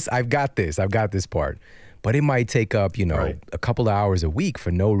doing this. I've got this part. But it might take up, right, a couple of hours a week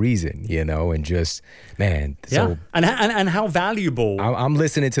for no reason, and just, man. Yeah, so and how valuable. I'm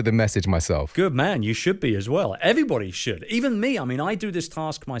listening to the message myself. Good, man. You should be as well. Everybody should. Even me. I mean, I do this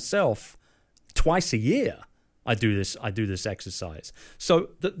task myself twice a year. I do this exercise. So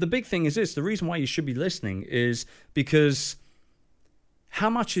the big thing is this. The reason why you should be listening is because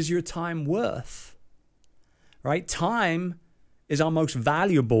how much is your time worth? Right? Time is our most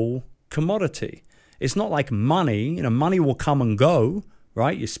valuable commodity. It's not like money. Money will come and go,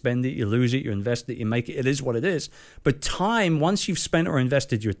 right? You spend it, you lose it, you invest it, you make it. It is what it is. But time, once you've spent or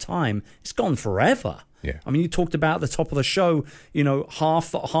invested your time, it's gone forever. Yeah. I mean, you talked about at the top of the show,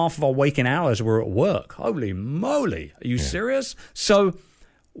 half of our waking hours were at work. Holy moly. Are you serious? So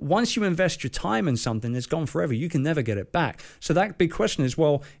once you invest your time in something, it's gone forever. You can never get it back. So that big question is,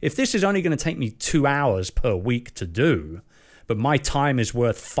 well, if this is only going to take me 2 hours per week to do, but my time is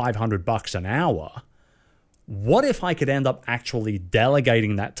worth $500 an hour, what if I could end up actually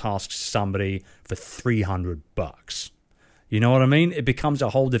delegating that task to somebody for $300? You know what I mean? It becomes a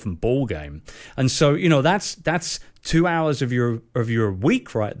whole different ball game. And so, that's 2 hours of your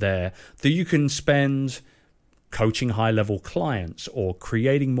week right there that you can spend coaching high-level clients or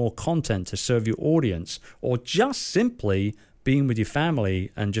creating more content to serve your audience, or just simply being with your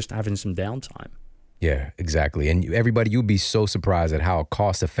family and just having some downtime. Yeah, exactly. And everybody, you'll be so surprised at how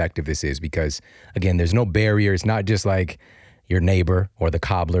cost-effective this is because, again, there's no barrier. It's not just like your neighbor or the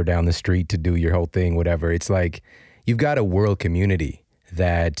cobbler down the street to do your whole thing, whatever. It's like you've got a world community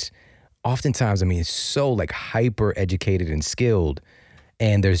that oftentimes, is so like hyper-educated and skilled,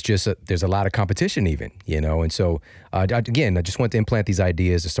 and there's a lot of competition even, And so, again, I just want to implant these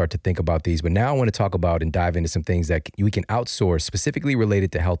ideas to start to think about these. But now I want to talk about and dive into some things that we can outsource specifically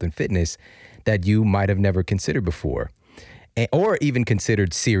related to health and fitness that you might have never considered before or even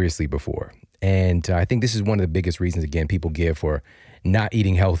considered seriously before. And I think this is one of the biggest reasons, again, people give for not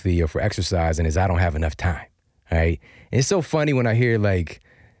eating healthy or for exercising is I don't have enough time, right? And it's so funny when I hear like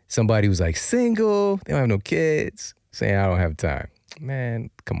somebody who's like single, they don't have no kids, saying I don't have time. Man,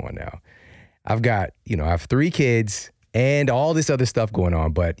 come on now. I have 3 kids and all this other stuff going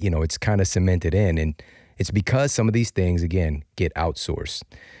on, but, it's kind of cemented in. And it's because some of these things, again, get outsourced.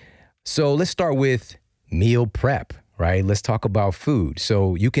 So let's start with meal prep, right? Let's talk about food.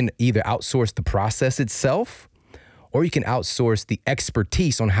 So you can either outsource the process itself or you can outsource the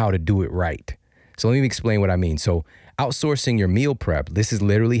expertise on how to do it right. So let me explain what I mean. So outsourcing your meal prep, this is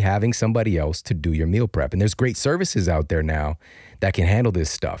literally having somebody else to do your meal prep. And there's great services out there now that can handle this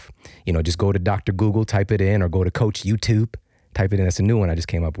stuff. Just go to Dr. Google, type it in, or go to Coach YouTube, type it in. That's a new one I just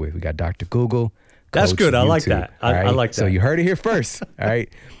came up with. We got Dr. Google. That's good. I like that. I like that. So you heard it here first. All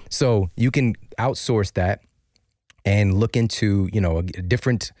right. So you can outsource that and look into,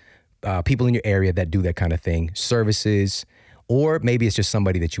 different people in your area that do that kind of thing, services, or maybe it's just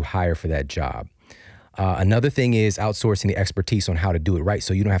somebody that you hire for that job. Another thing is outsourcing the expertise on how to do it right,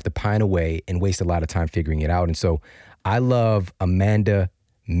 so you don't have to pine away and waste a lot of time figuring it out. And so I love Amanda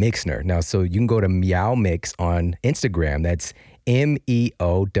Mixner. Now, so you can go to Meow Mix on Instagram. That's MEOWMEIX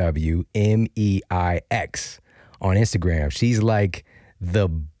on Instagram. She's like the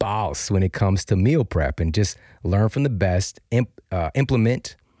boss when it comes to meal prep, and just learn from the best,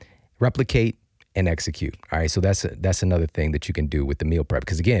 implement, replicate, and execute. All right. So that's another thing that you can do with the meal prep.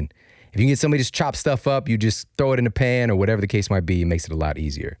 Because again, if you can get somebody to just chop stuff up, you just throw it in a pan or whatever the case might be, it makes it a lot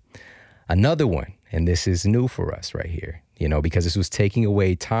easier. Another one, and this is new for us right here, because this was taking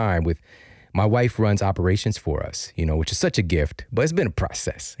away time with my wife runs operations for us, which is such a gift, but it's been a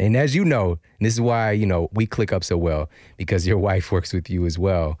process. And as you know, and this is why, we click up so well, because your wife works with you as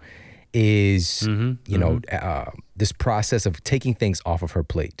well, is, this process of taking things off of her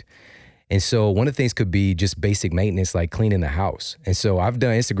plate. And so one of the things could be just basic maintenance, like cleaning the house. And so I've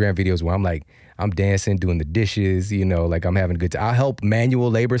done Instagram videos where I'm dancing, doing the dishes, like I'm having a good time. I'll help manual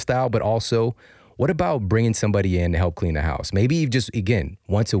labor style, but also what about bringing somebody in to help clean the house? Maybe just, again,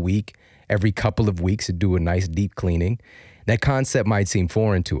 once a week, every couple of weeks to do a nice deep cleaning. That concept might seem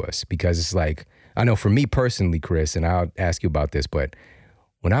foreign to us because it's like, I know for me personally, Chris, and I'll ask you about this, but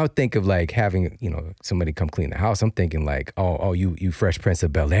when I would think of like having, somebody come clean the house, I'm thinking like, oh, you Fresh Prince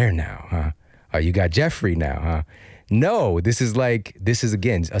of Bel-Air now, huh? Oh, you got Jeffrey now, huh? No, this is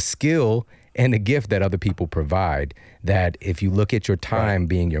again, a skill and a gift that other people provide that if you look at your time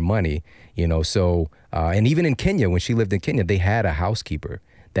being your money, and even in Kenya, when she lived in Kenya, they had a housekeeper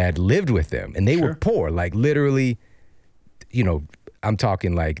that lived with them and they were poor, like literally, I'm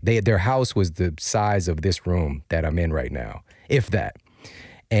talking like their house was the size of this room that I'm in right now, if that.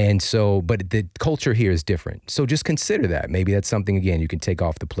 And so, but the culture here is different. So just consider that. Maybe that's something, again, you can take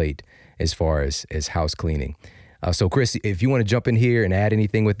off the plate as far as house cleaning. So Chris, if you want to jump in here and add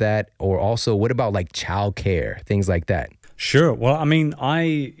anything with that, or also what about like childcare, things like that? Sure. Well, I mean,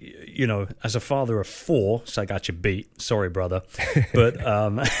 as a father of 4, so I got you beat. Sorry, brother. But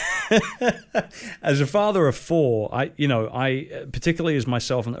as a father of 4, I particularly as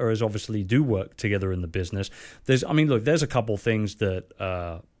myself and Urs obviously do work together in the business. There's a couple things that,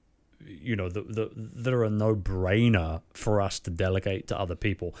 that are a no-brainer for us to delegate to other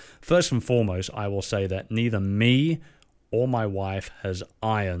people. First and foremost, I will say that neither me or my wife has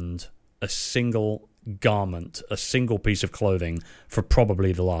ironed a single garment, a single piece of clothing for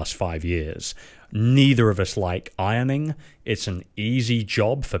probably the last 5 years. Neither of us like ironing. It's an easy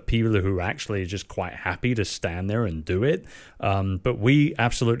job for people who actually are just quite happy to stand there and do it. But we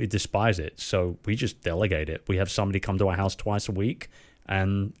absolutely despise it. So we just delegate it. We have somebody come to our house twice a week,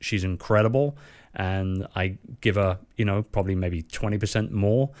 and she's incredible. And I give her, probably maybe 20%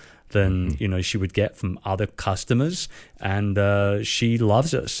 more than, she would get from other customers. And she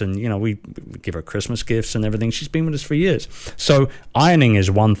loves us. And, we give her Christmas gifts and everything. She's been with us for years. So ironing is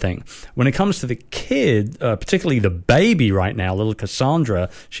one thing. When it comes to the kid, particularly the baby right now, little Cassandra,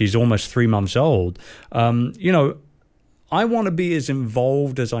 she's almost 3 months old, I want to be as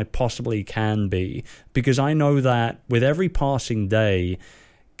involved as I possibly can be, because I know that with every passing day,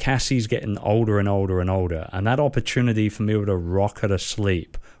 Cassie's getting older and older and older, and that opportunity for me to rock her to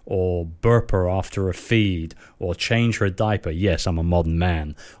sleep or burp her after a feed or change her diaper. Yes, I'm a modern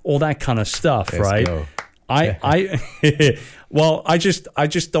man. All that kind of stuff, right? Go. Well, I just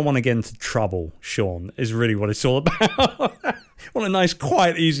don't want to get into trouble, Sean, is really what it's all about. Want a nice,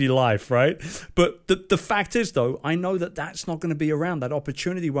 quiet, easy life, right? But the fact is, though, I know that that's not going to be around. That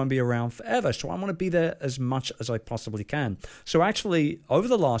opportunity won't be around forever. So I want to be there as much as I possibly can. So actually, over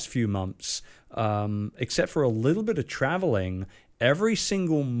the last few months, except for a little bit of traveling, every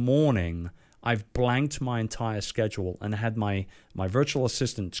single morning, I've blanked my entire schedule and had my virtual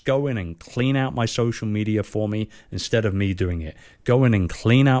assistants go in and clean out my social media for me instead of me doing it. Go in and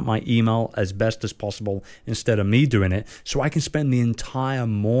clean out my email as best as possible instead of me doing it, so I can spend the entire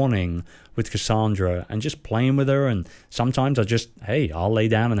morning with Cassandra and just playing with her. And sometimes I'll lay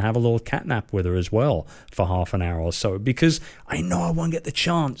down and have a little cat nap with her as well for half an hour or so, because I know I won't get the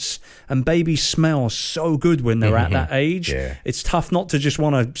chance. And babies smell so good when they're at that age. Yeah. It's tough not to just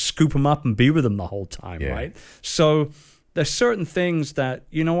want to scoop them up and be with them the whole time, right? So there's certain things that,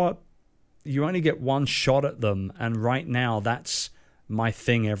 you only get one shot at them. And right now, that's my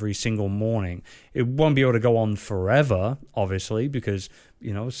thing every single morning. It won't be able to go on forever, obviously, because,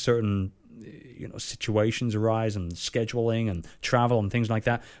 certain situations arise and scheduling and travel and things like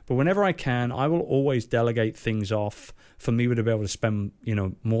that. But whenever I can, I will always delegate things off for me to be able to spend,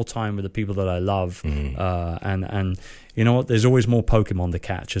 more time with the people that I love. And you know what? There's always more Pokemon to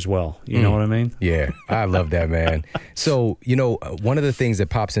catch as well. You know what I mean? Yeah, I love that, man. So, one of the things that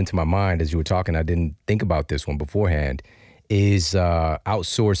pops into my mind as you were talking, I didn't think about this one beforehand, is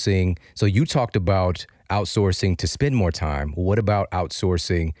outsourcing. So you talked about outsourcing to spend more time. What about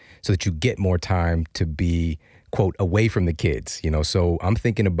outsourcing so that you get more time to be, quote, away from the kids? So I'm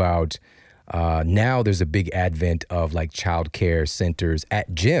thinking about now there's a big advent of like childcare centers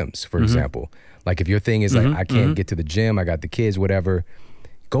at gyms, for example. Like if your thing is like, I can't get to the gym, I got the kids, whatever,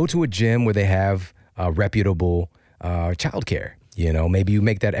 go to a gym where they have reputable childcare. You know, maybe you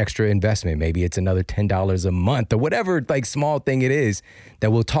make that extra investment. Maybe it's another $10 a month or whatever, like small thing it is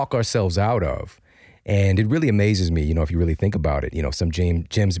that we'll talk ourselves out of. And it really amazes me, you know, if you really think about it, you know, some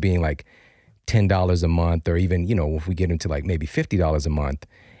gyms being like $10 a month, or even, you know, if we get into like maybe $50 a month,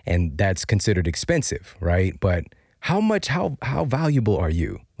 and that's considered expensive, right? But how valuable are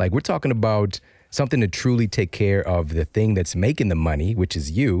you? Like, we're talking about something to truly take care of the thing that's making the money, which is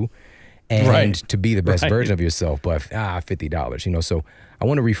you, and to be the best version of yourself. But $50, you know. So I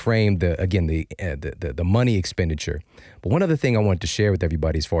want to reframe the money expenditure. But one other thing I wanted to share with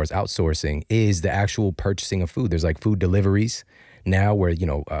everybody as far as outsourcing is the actual purchasing of food. There's like food deliveries now where, you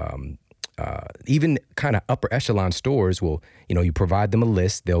know, even kind of upper echelon stores will, you know, you provide them a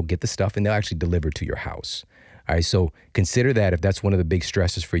list, they'll get the stuff and they'll actually deliver to your house. All right, so consider that if that's one of the big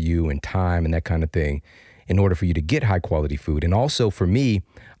stresses for you, and time and that kind of thing, in order for you to get high quality food. And also for me,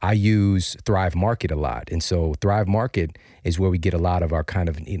 I use Thrive Market a lot. And so Thrive Market is where we get a lot of our kind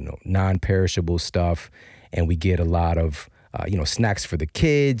of, you know, non-perishable stuff. And we get a lot of, you know, snacks for the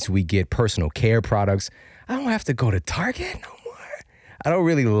kids. We get personal care products. I don't have to go to Target no more. I don't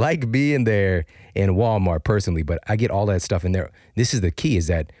really like being there in Walmart personally, but I get all that stuff in there. This is the key, is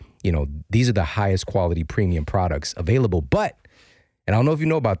that, you know, these are the highest quality premium products available. But, and I don't know if you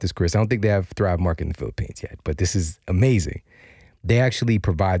know about this, Chris, I don't think they have Thrive Market in the Philippines yet, but this is amazing. They actually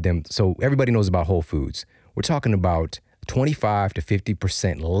provide them. So everybody knows about Whole Foods. We're talking about 25 to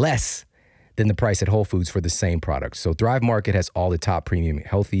 50% less than the price at Whole Foods for the same product. So Thrive Market has all the top premium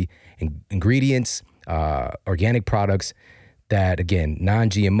healthy ingredients, organic products that, again,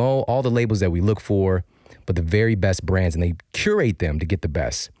 non-GMO, all the labels that we look for, but the very best brands, and they curate them to get the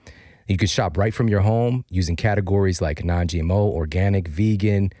best. You can shop right from your home using categories like non-GMO, organic,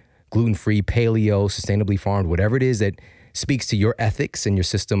 vegan, gluten-free, paleo, sustainably farmed, whatever it is that speaks to your ethics and your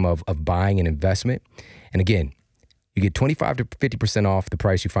system of buying and investment. And again, you get 25 to 50% off the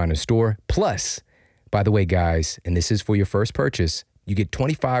price you find in a store. Plus, by the way, guys, and this is for your first purchase, you get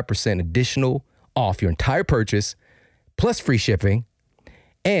 25% additional off your entire purchase, plus free shipping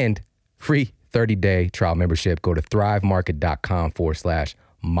and free 30-day trial membership. Go to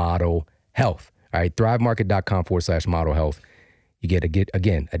thrivemarket.com/model health. All right, thrivemarket.com/model health. You get,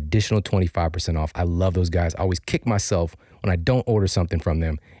 again, additional 25% off. I love those guys. I always kick myself when I don't order something from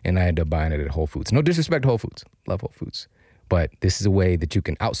them and I end up buying it at Whole Foods. No disrespect to Whole Foods. Love Whole Foods. But this is a way that you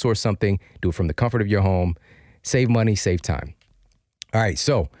can outsource something, do it from the comfort of your home, save money, save time. All right,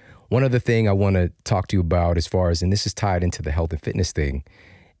 so one other thing I want to talk to you about as far as, and this is tied into the health and fitness thing,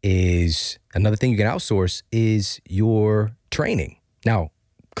 is another thing you can outsource is your training. Now,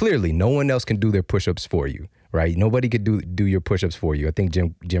 clearly, no one else can do their push-ups for you, right? Nobody could do your push-ups for you. I think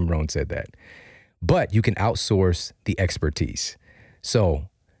Jim Rohn said that. But you can outsource the expertise. So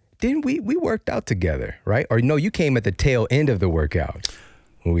didn't we worked out together, right? Or no, you came at the tail end of the workout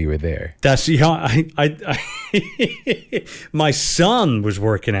when we were there. That's my son was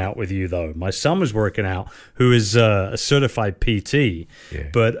working out with you, though. My son was working out, who is a certified PT. Yeah.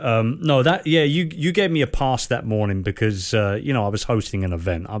 But you gave me a pass that morning because I was hosting an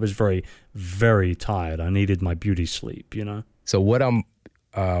event. I was very, very tired. I needed my beauty sleep. So what I'm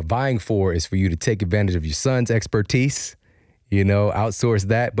vying for is for you to take advantage of your son's expertise. Outsource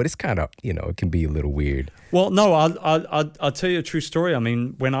that, but it's kind of, it can be a little weird. Well, no, I'll tell you a true story. I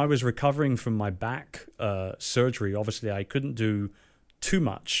mean, when I was recovering from my back surgery, obviously I couldn't do too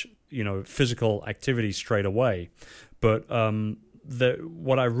much, physical activity straight away. But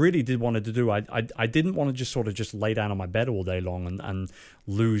what I really did want to do, I didn't want to just lay down on my bed all day long and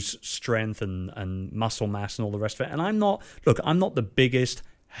lose strength and muscle mass and all the rest of it. And I'm not the biggest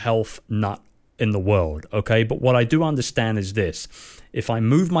health nut in the world, okay? But what I do understand is this. If I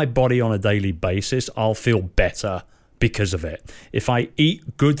move my body on a daily basis, I'll feel better because of it. If I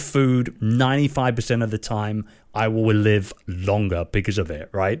eat good food 95% of the time, I will live longer because of it,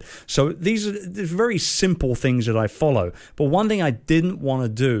 right? So these are very simple things that I follow. But one thing I didn't want to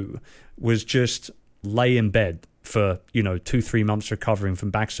do was just lay in bed for 2-3 months recovering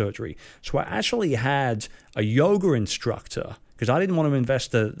from back surgery. So I actually had a yoga instructor, because I didn't want to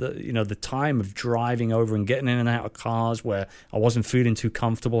invest the time of driving over and getting in and out of cars where I wasn't feeling too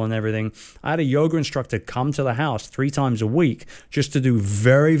comfortable and everything. I had a yoga instructor come to the house 3 times a week just to do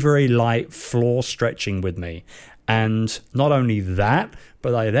very, very light floor stretching with me. And not only that,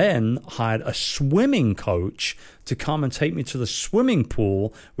 but I then hired a swimming coach to come and take me to the swimming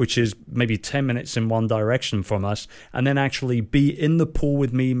pool, which is maybe 10 minutes in one direction from us, and then actually be in the pool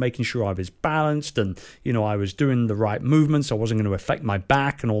with me, making sure I was balanced and, I was doing the right movements. I wasn't going to affect my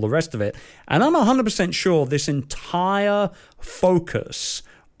back and all the rest of it. And I'm 100% sure this entire focus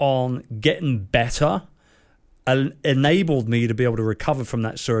on getting better enabled me to be able to recover from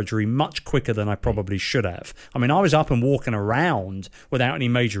that surgery much quicker than I probably should have. I mean, I was up and walking around without any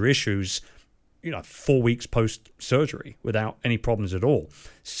major issues, 4 weeks post-surgery without any problems at all.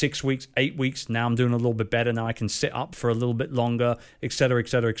 6 weeks, 8 weeks, now I'm doing a little bit better. Now I can sit up for a little bit longer, et cetera, et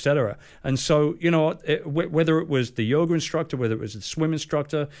cetera, et cetera. And so, whether it was the yoga instructor, whether it was the swim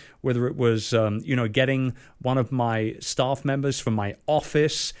instructor, whether it was, getting one of my staff members from my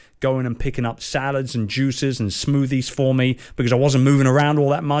office going and picking up salads and juices and smoothies for me because I wasn't moving around all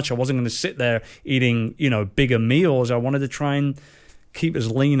that much. I wasn't going to sit there eating, bigger meals. I wanted to try and keep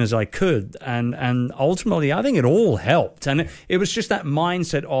as lean as I could. And ultimately, I think it all helped. And it was just that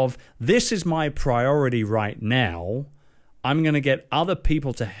mindset of, this is my priority right now. I'm going to get other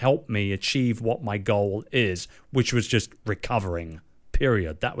people to help me achieve what my goal is, which was just recovering,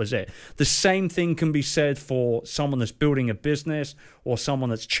 period. That was it. The same thing can be said for someone that's building a business or someone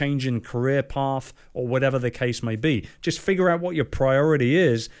that's changing career path or whatever the case may be. Just figure out what your priority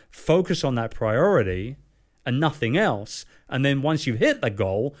is, focus on that priority and nothing else. And then once you've hit the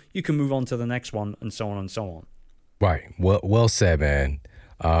goal, you can move on to the next one and so on and so on. Right. Well said, man.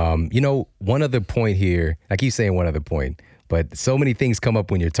 One other point here, I keep saying one other point, but so many things come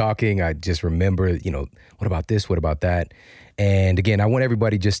up when you're talking. I just remember, what about this? What about that? And again, I want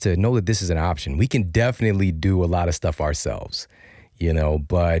everybody just to know that this is an option. We can definitely do a lot of stuff ourselves,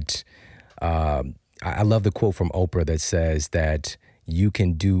 but I love the quote from Oprah that says that you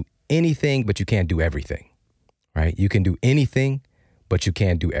can do anything, but you can't do everything. Right? You can do anything, but you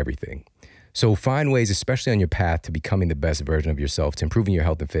can't do everything. So find ways, especially on your path to becoming the best version of yourself, to improving your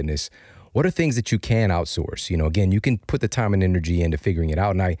health and fitness. What are things that you can outsource? Again, you can put the time and energy into figuring it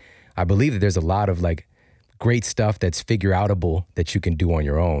out. And I believe that there's a lot of great stuff that's figure outable that you can do on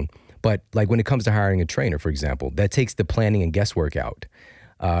your own. But when it comes to hiring a trainer, for example, that takes the planning and guesswork out.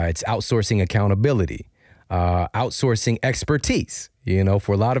 It's outsourcing accountability, outsourcing expertise.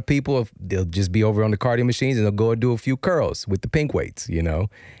 For a lot of people, they'll just be over on the cardio machines and they'll go and do a few curls with the pink weights, and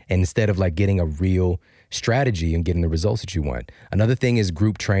instead of getting a real strategy and getting the results that you want. Another thing is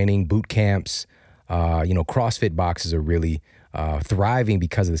group training, boot camps. CrossFit boxes are really thriving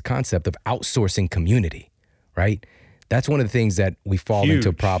because of this concept of outsourcing community, right? That's one of the things that we fall into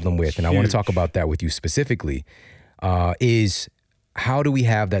a problem with. And I want to talk about that with you specifically, is how do we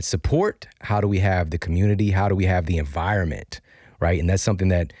have that support? How do we have the community? How do we have the environment? Right. And that's something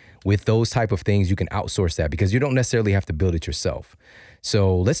that with those type of things, you can outsource that because you don't necessarily have to build it yourself.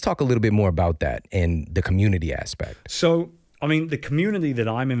 So let's talk a little bit more about that and the community aspect. So, the community that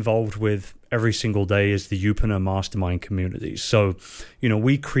I'm involved with every single day is the Upreneur Mastermind community. So,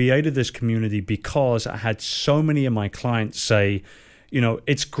 we created this community because I had so many of my clients say,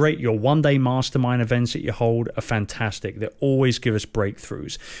 it's great. Your one-day mastermind events that you hold are fantastic. They always give us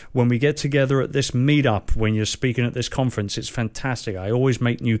breakthroughs. When we get together at this meetup, when you're speaking at this conference, it's fantastic. I always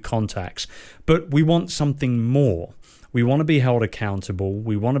make new contacts. But we want something more. We want to be held accountable.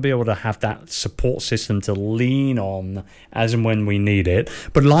 We want to be able to have that support system to lean on as and when we need it.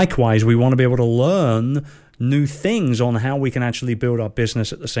 But likewise, we want to be able to learn new things on how we can actually build our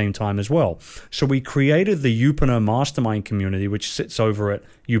business at the same time as well. So we created the Upreneur Mastermind community, which sits over at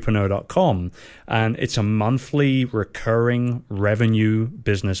upreneur.com, and it's a monthly recurring revenue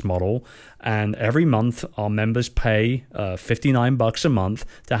business model. And every month, our members pay $59 a month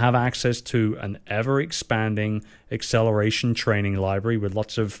to have access to an ever-expanding acceleration training library with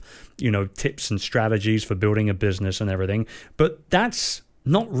lots of, tips and strategies for building a business and everything. But that's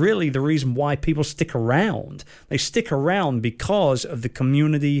not really the reason why people stick around. They stick around because of the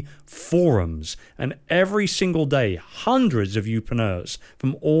community forums. And every single day, hundreds of upreneurs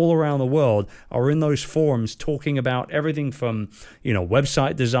from all around the world are in those forums talking about everything from,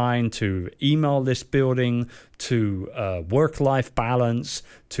 website design to email list building to work-life balance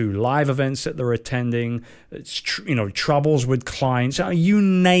to live events that they're attending, troubles with clients, you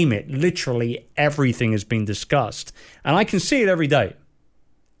name it. Literally everything has been discussed. And I can see it every day.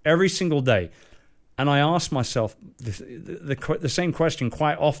 Every single day. And I ask myself the same question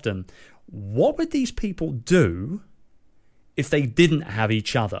quite often. What would these people do if they didn't have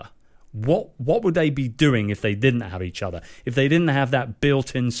each other? What would they be doing if they didn't have each other? If they didn't have that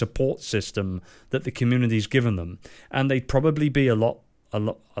built-in support system that the community's given them? And they'd probably be a lot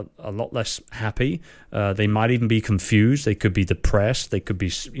less happy. They might even be confused. They could be depressed. They could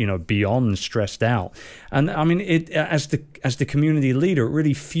be, beyond stressed out. And as the community leader, it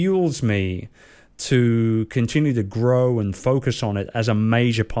really fuels me to continue to grow and focus on it as a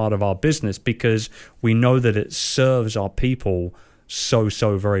major part of our business because we know that it serves our people so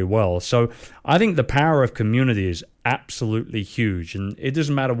very well. So I think the power of community is absolutely huge. And it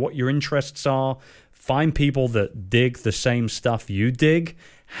doesn't matter what your interests are. Find people that dig the same stuff you dig,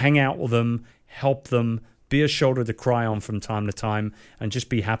 hang out with them, help them, be a shoulder to cry on from time to time, and just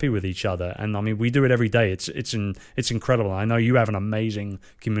be happy with each other. And I mean, we do it every day. It's incredible. I know you have an amazing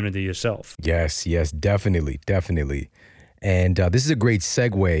community yourself. Yes, definitely. And this is a great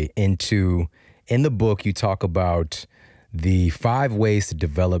segue into, in the book, you talk about the 5 ways to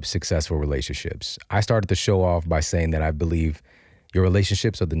develop successful relationships. I started the show off by saying that I believe your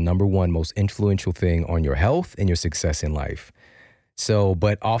relationships are the number one most influential thing on your health and your success in life. So,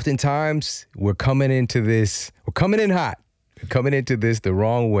 but oftentimes we're coming in hot. We're coming into this the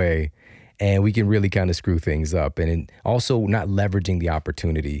wrong way, and we can really kind of screw things up, and also not leveraging the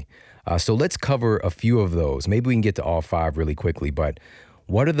opportunity. So let's cover a few of those. Maybe we can get to all 5 really quickly, but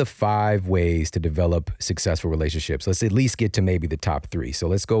what are the 5 ways to develop successful relationships? Let's at least get to maybe the top 3. So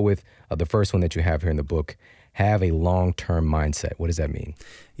let's go with the first one that you have here in the book. Have a long-term mindset. What does that mean?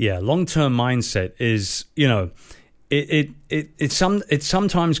 Yeah, long-term mindset is, it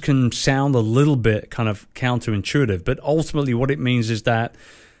sometimes can sound a little bit kind of counterintuitive, but ultimately what it means is that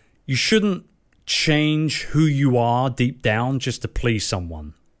you shouldn't change who you are deep down just to please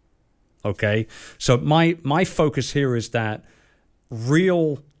someone. Okay? So my focus here is that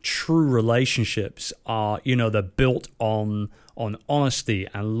real, true relationships are, they're built on honesty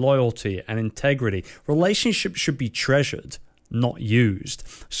and loyalty and integrity. Relationships should be treasured, not used.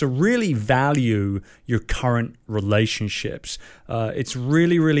 So really value your current relationships. It's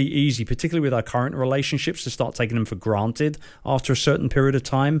really, really easy, particularly with our current relationships, to start taking them for granted after a certain period of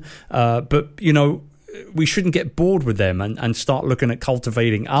time. But we shouldn't get bored with them and start looking at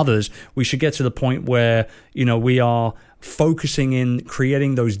cultivating others. We should get to the point where, we are focusing in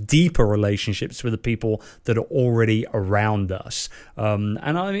creating those deeper relationships with the people that are already around us. And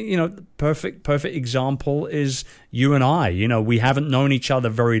I mean, perfect example is you and I. We haven't known each other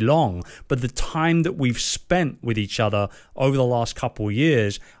very long, but the time that we've spent with each other over the last couple of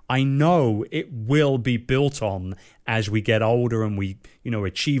years, I know it will be built on as we get older and we,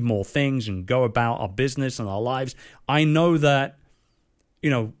 achieve more things and go about our business and our lives. I know that,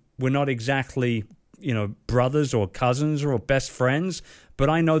 we're not exactly brothers or cousins or best friends, but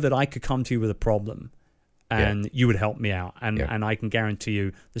I know that I could come to you with a problem and you would help me out. And I can guarantee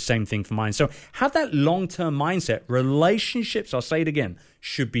you the same thing for mine. So have that long-term mindset. Relationships, I'll say it again,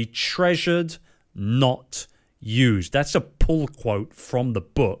 should be treasured, not used. That's a pull quote from the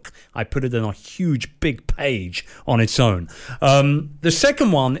book. I put it in a huge big page on its own. The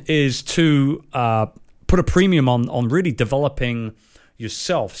second one is to put a premium on really developing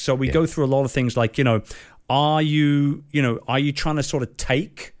yourself. So we go through a lot of things like, are you trying to sort of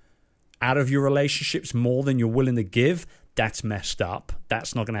take out of your relationships more than you're willing to give? That's messed up.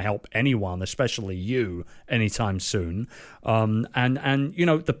 That's not going to help anyone, especially you, anytime soon. And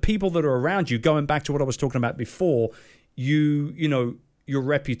the people that are around you, going back to what I was talking about before, your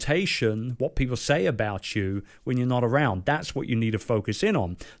reputation, what people say about you when you're not around, that's what you need to focus in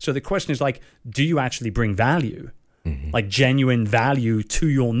on. So the question is like, do you actually bring value? Mm-hmm. Like genuine value to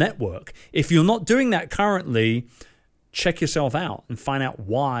your network? If you're not doing that currently, check yourself out and find out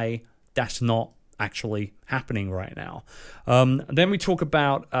why that's not actually happening right now. Then we talk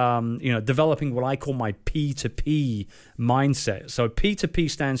about developing what I call my P2P mindset. So P2P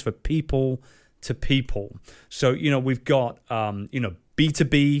stands for people to people. So we've got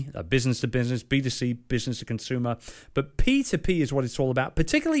B2B, business to business, B2C, business to consumer. But P2P is what it's all about,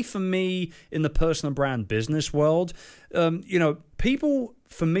 particularly for me in the personal brand business world. People,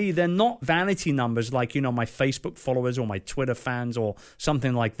 for me, they're not vanity numbers like, my Facebook followers or my Twitter fans or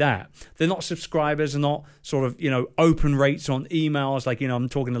something like that. They're not subscribers, they're not sort of, open rates on emails. Like, I'm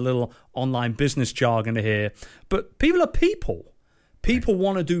talking a little online business jargon here. But people are people. People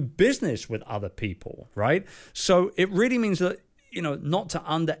want to do business with other people, right? So it really means that, not to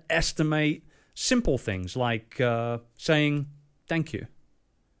underestimate simple things like saying thank you.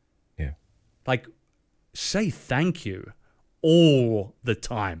 Yeah. Like, say thank you all the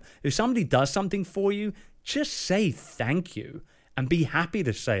time. If somebody does something for you, just say thank you and be happy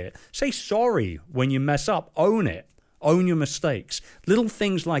to say it. Say sorry when you mess up. Own it. Own your mistakes. Little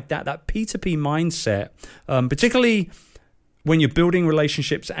things like that. That P2P mindset, particularly when you're building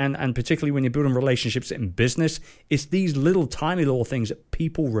relationships and particularly when you're building relationships in business, it's these tiny little things that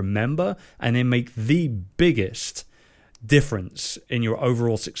people remember and they make the biggest difference in your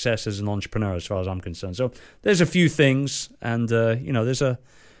overall success as an entrepreneur as far as I'm concerned. So there's a few things and, there's a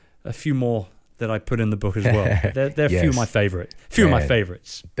few more that I put in the book as well. They're a few of my my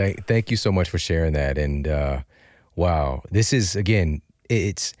favorites. Thank you so much for sharing that. And wow, this is, again,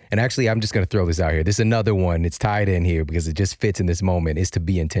 and actually, I'm just going to throw this out here. There's another one. It's tied in here because it just fits in this moment, is to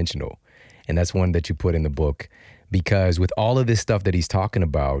be intentional. And that's one that you put in the book, because with all of this stuff that he's talking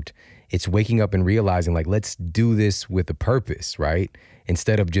about, it's waking up and realizing, like, let's do this with a purpose, right?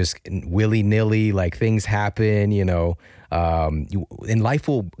 Instead of just willy-nilly, like, things happen, and life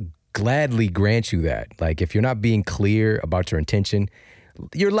will gladly grant you that. Like, if you're not being clear about your intention,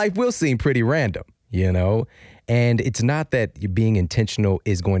 your life will seem pretty random, And it's not that you're being intentional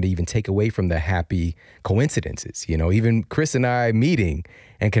is going to even take away from the happy coincidences. Even Chris and I meeting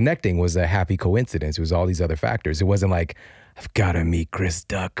and connecting was a happy coincidence. It was all these other factors. It wasn't like, I've got to meet Chris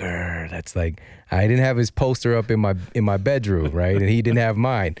Ducker. That's like, I didn't have his poster up in my bedroom, right? And he didn't have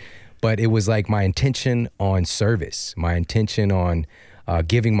mine. But it was like my intention on service, my intention on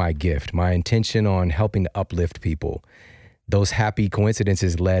giving my gift, my intention on helping to uplift people. Those happy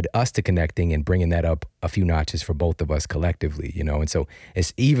coincidences led us to connecting and bringing that up a few notches for both of us collectively, And so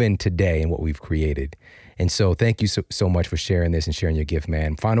it's even today in what we've created. And so thank you so much for sharing this and sharing your gift,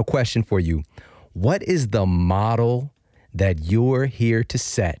 man. Final question for you. What is the model that you're here to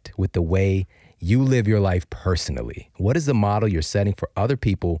set with the way you live your life personally? What is the model you're setting for other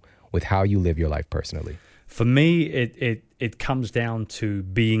people with how you live your life personally? For me, it comes down to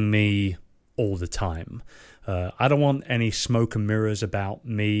being me all the time. I don't want any smoke and mirrors about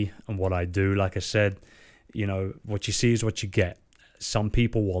me and what I do. Like I said, what you see is what you get. Some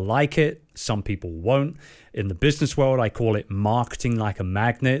people will like it, some people won't. In the business world, I call it marketing like a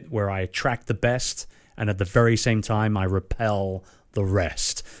magnet, where I attract the best and at the very same time, I repel the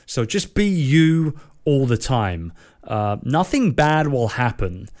rest. So just be you all the time. Nothing bad will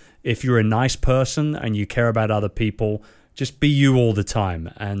happen if you're a nice person and you care about other people. Just be you all the time,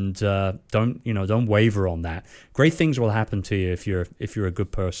 and don't waver on that. Great things will happen to you if you're a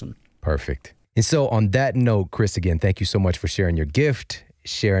good person. Perfect. And so on that note, Chris, again, thank you so much for sharing your gift,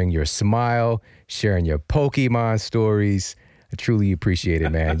 sharing your smile, sharing your Pokemon stories. I truly appreciate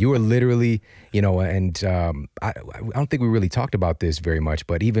it, man. You are literally, and I don't think we really talked about this very much,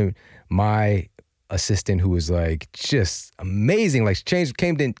 but even my assistant, who was like just amazing, like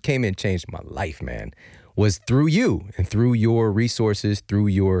came in, changed my life, man, was through you and through your resources, through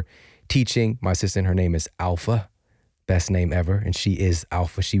your teaching. My assistant, her name is Alpha, best name ever, and she is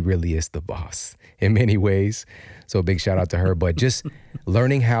Alpha. She really is the boss in many ways. So a big shout out to her. But just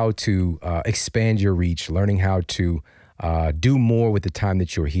learning how to expand your reach, learning how to do more with the time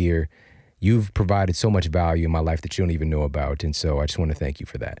that you're here. You've provided so much value in my life that you don't even know about. And so I just want to thank you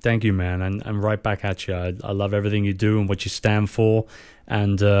for that. Thank you, man. And right back at you. I love everything you do and what you stand for.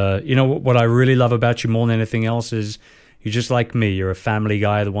 And what I really love about you more than anything else is you're just like me. You're a family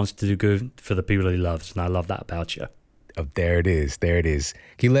guy that wants to do good for the people he loves. And I love that about you. Oh, there it is. There it is.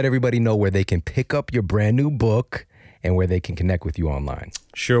 Can you let everybody know where they can pick up your brand new book and where they can connect with you online?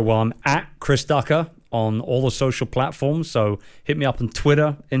 Sure. Well, I'm at Chris Ducker on all the social platforms. So hit me up on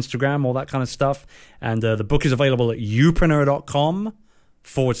Twitter, Instagram, all that kind of stuff. And the book is available at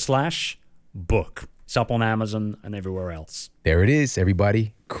youpreneur.com/book. It's up on Amazon and everywhere else. There it is,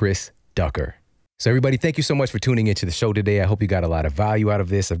 everybody. Chris Ducker. So everybody, thank you so much for tuning into the show today. I hope you got a lot of value out of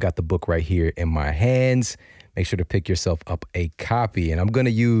this. I've got the book right here in my hands. Make sure to pick yourself up a copy. And I'm going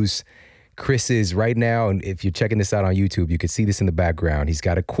to use Chris's right now, and if you're checking this out on YouTube, you can see this in the background. He's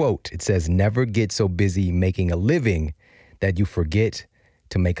got a quote. It says, "Never get so busy making a living that you forget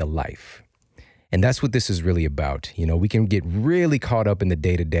to make a life." And that's what this is really about. We can get really caught up in the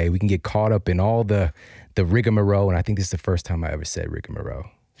day-to-day. We can get caught up in all the rigmarole, and I think this is the first time I ever said rigmarole.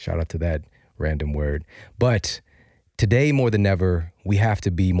 Shout out to that random word. But today, more than ever, we have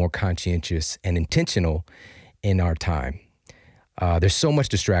to be more conscientious and intentional in our time. There's so much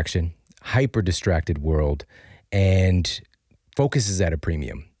distraction. Hyper distracted world, and focus is at a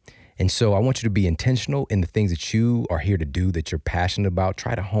premium. And so I want you to be intentional in the things that you are here to do, that you're passionate about.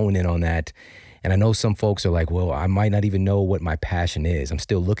 Try to hone in on that. And I know some folks are like, well, I might not even know what my passion is. I'm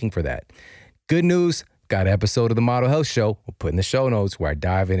still looking for that. Good news, got an episode of the Model Health Show. We'll put in the show notes where I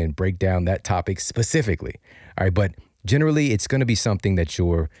dive in and break down that topic specifically. All right, but generally it's going to be something that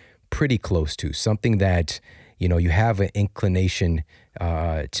you're pretty close to, something that you have an inclination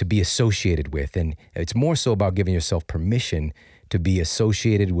to be associated with. And it's more so about giving yourself permission to be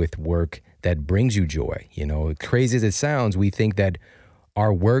associated with work that brings you joy. Crazy as it sounds, we think that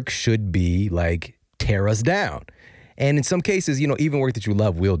our work should be like tear us down. And in some cases, even work that you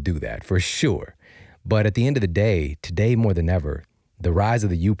love will do that for sure. But at the end of the day, today more than ever, the rise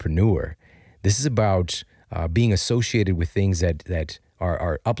of the youpreneur, this is about being associated with things that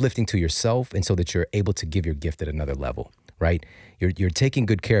are uplifting to yourself, and so that you're able to give your gift at another level, right? You're taking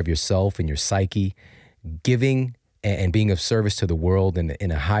good care of yourself and your psyche, giving and being of service to the world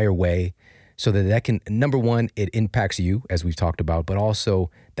in a higher way, so that can, number one, it impacts you, as we've talked about, but also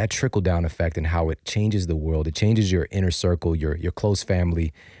that trickle-down effect and how it changes the world. It changes your inner circle, your close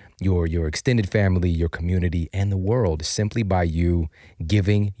family, your extended family, your community, and the world, simply by you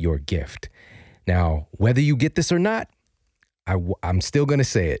giving your gift. Now, whether you get this or not, I'm still going to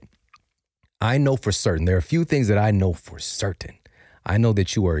say it. I know for certain, there are a few things that I know for certain. I know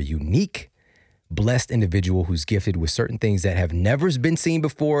that you are a unique, blessed individual who's gifted with certain things that have never been seen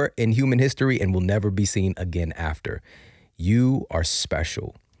before in human history and will never be seen again after. You are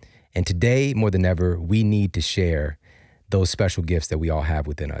special. And today, more than ever, we need to share those special gifts that we all have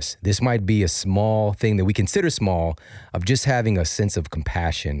within us. This might be a small thing that we consider small, of just having a sense of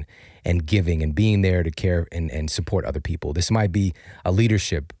compassion and giving and being there to care and support other people. This might be a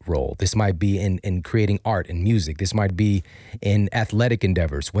leadership role. This might be in creating art and music. This might be in athletic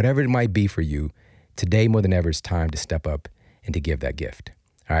endeavors. Whatever it might be for you, today more than ever, it's time to step up and to give that gift.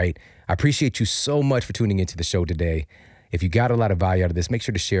 All right? I appreciate you so much for tuning into the show today. If you got a lot of value out of this, make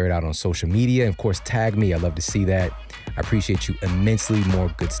sure to share it out on social media. And of course, tag me. I'd love to see that. I appreciate you immensely.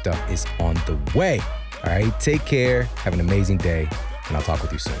 More good stuff is on the way. All right, take care. Have an amazing day, and I'll talk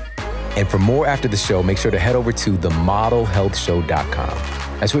with you soon. And for more after the show, make sure to head over to themodelhealthshow.com.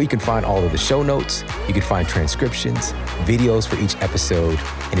 That's where you can find all of the show notes. You can find transcriptions, videos for each episode.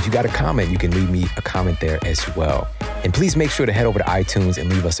 And if you got a comment, you can leave me a comment there as well. And please make sure to head over to iTunes and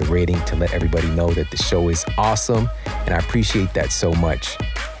leave us a rating to let everybody know that the show is awesome. And I appreciate that so much.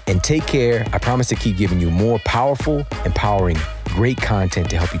 And take care. I promise to keep giving you more powerful, empowering, great content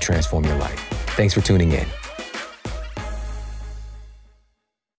to help you transform your life. Thanks for tuning in.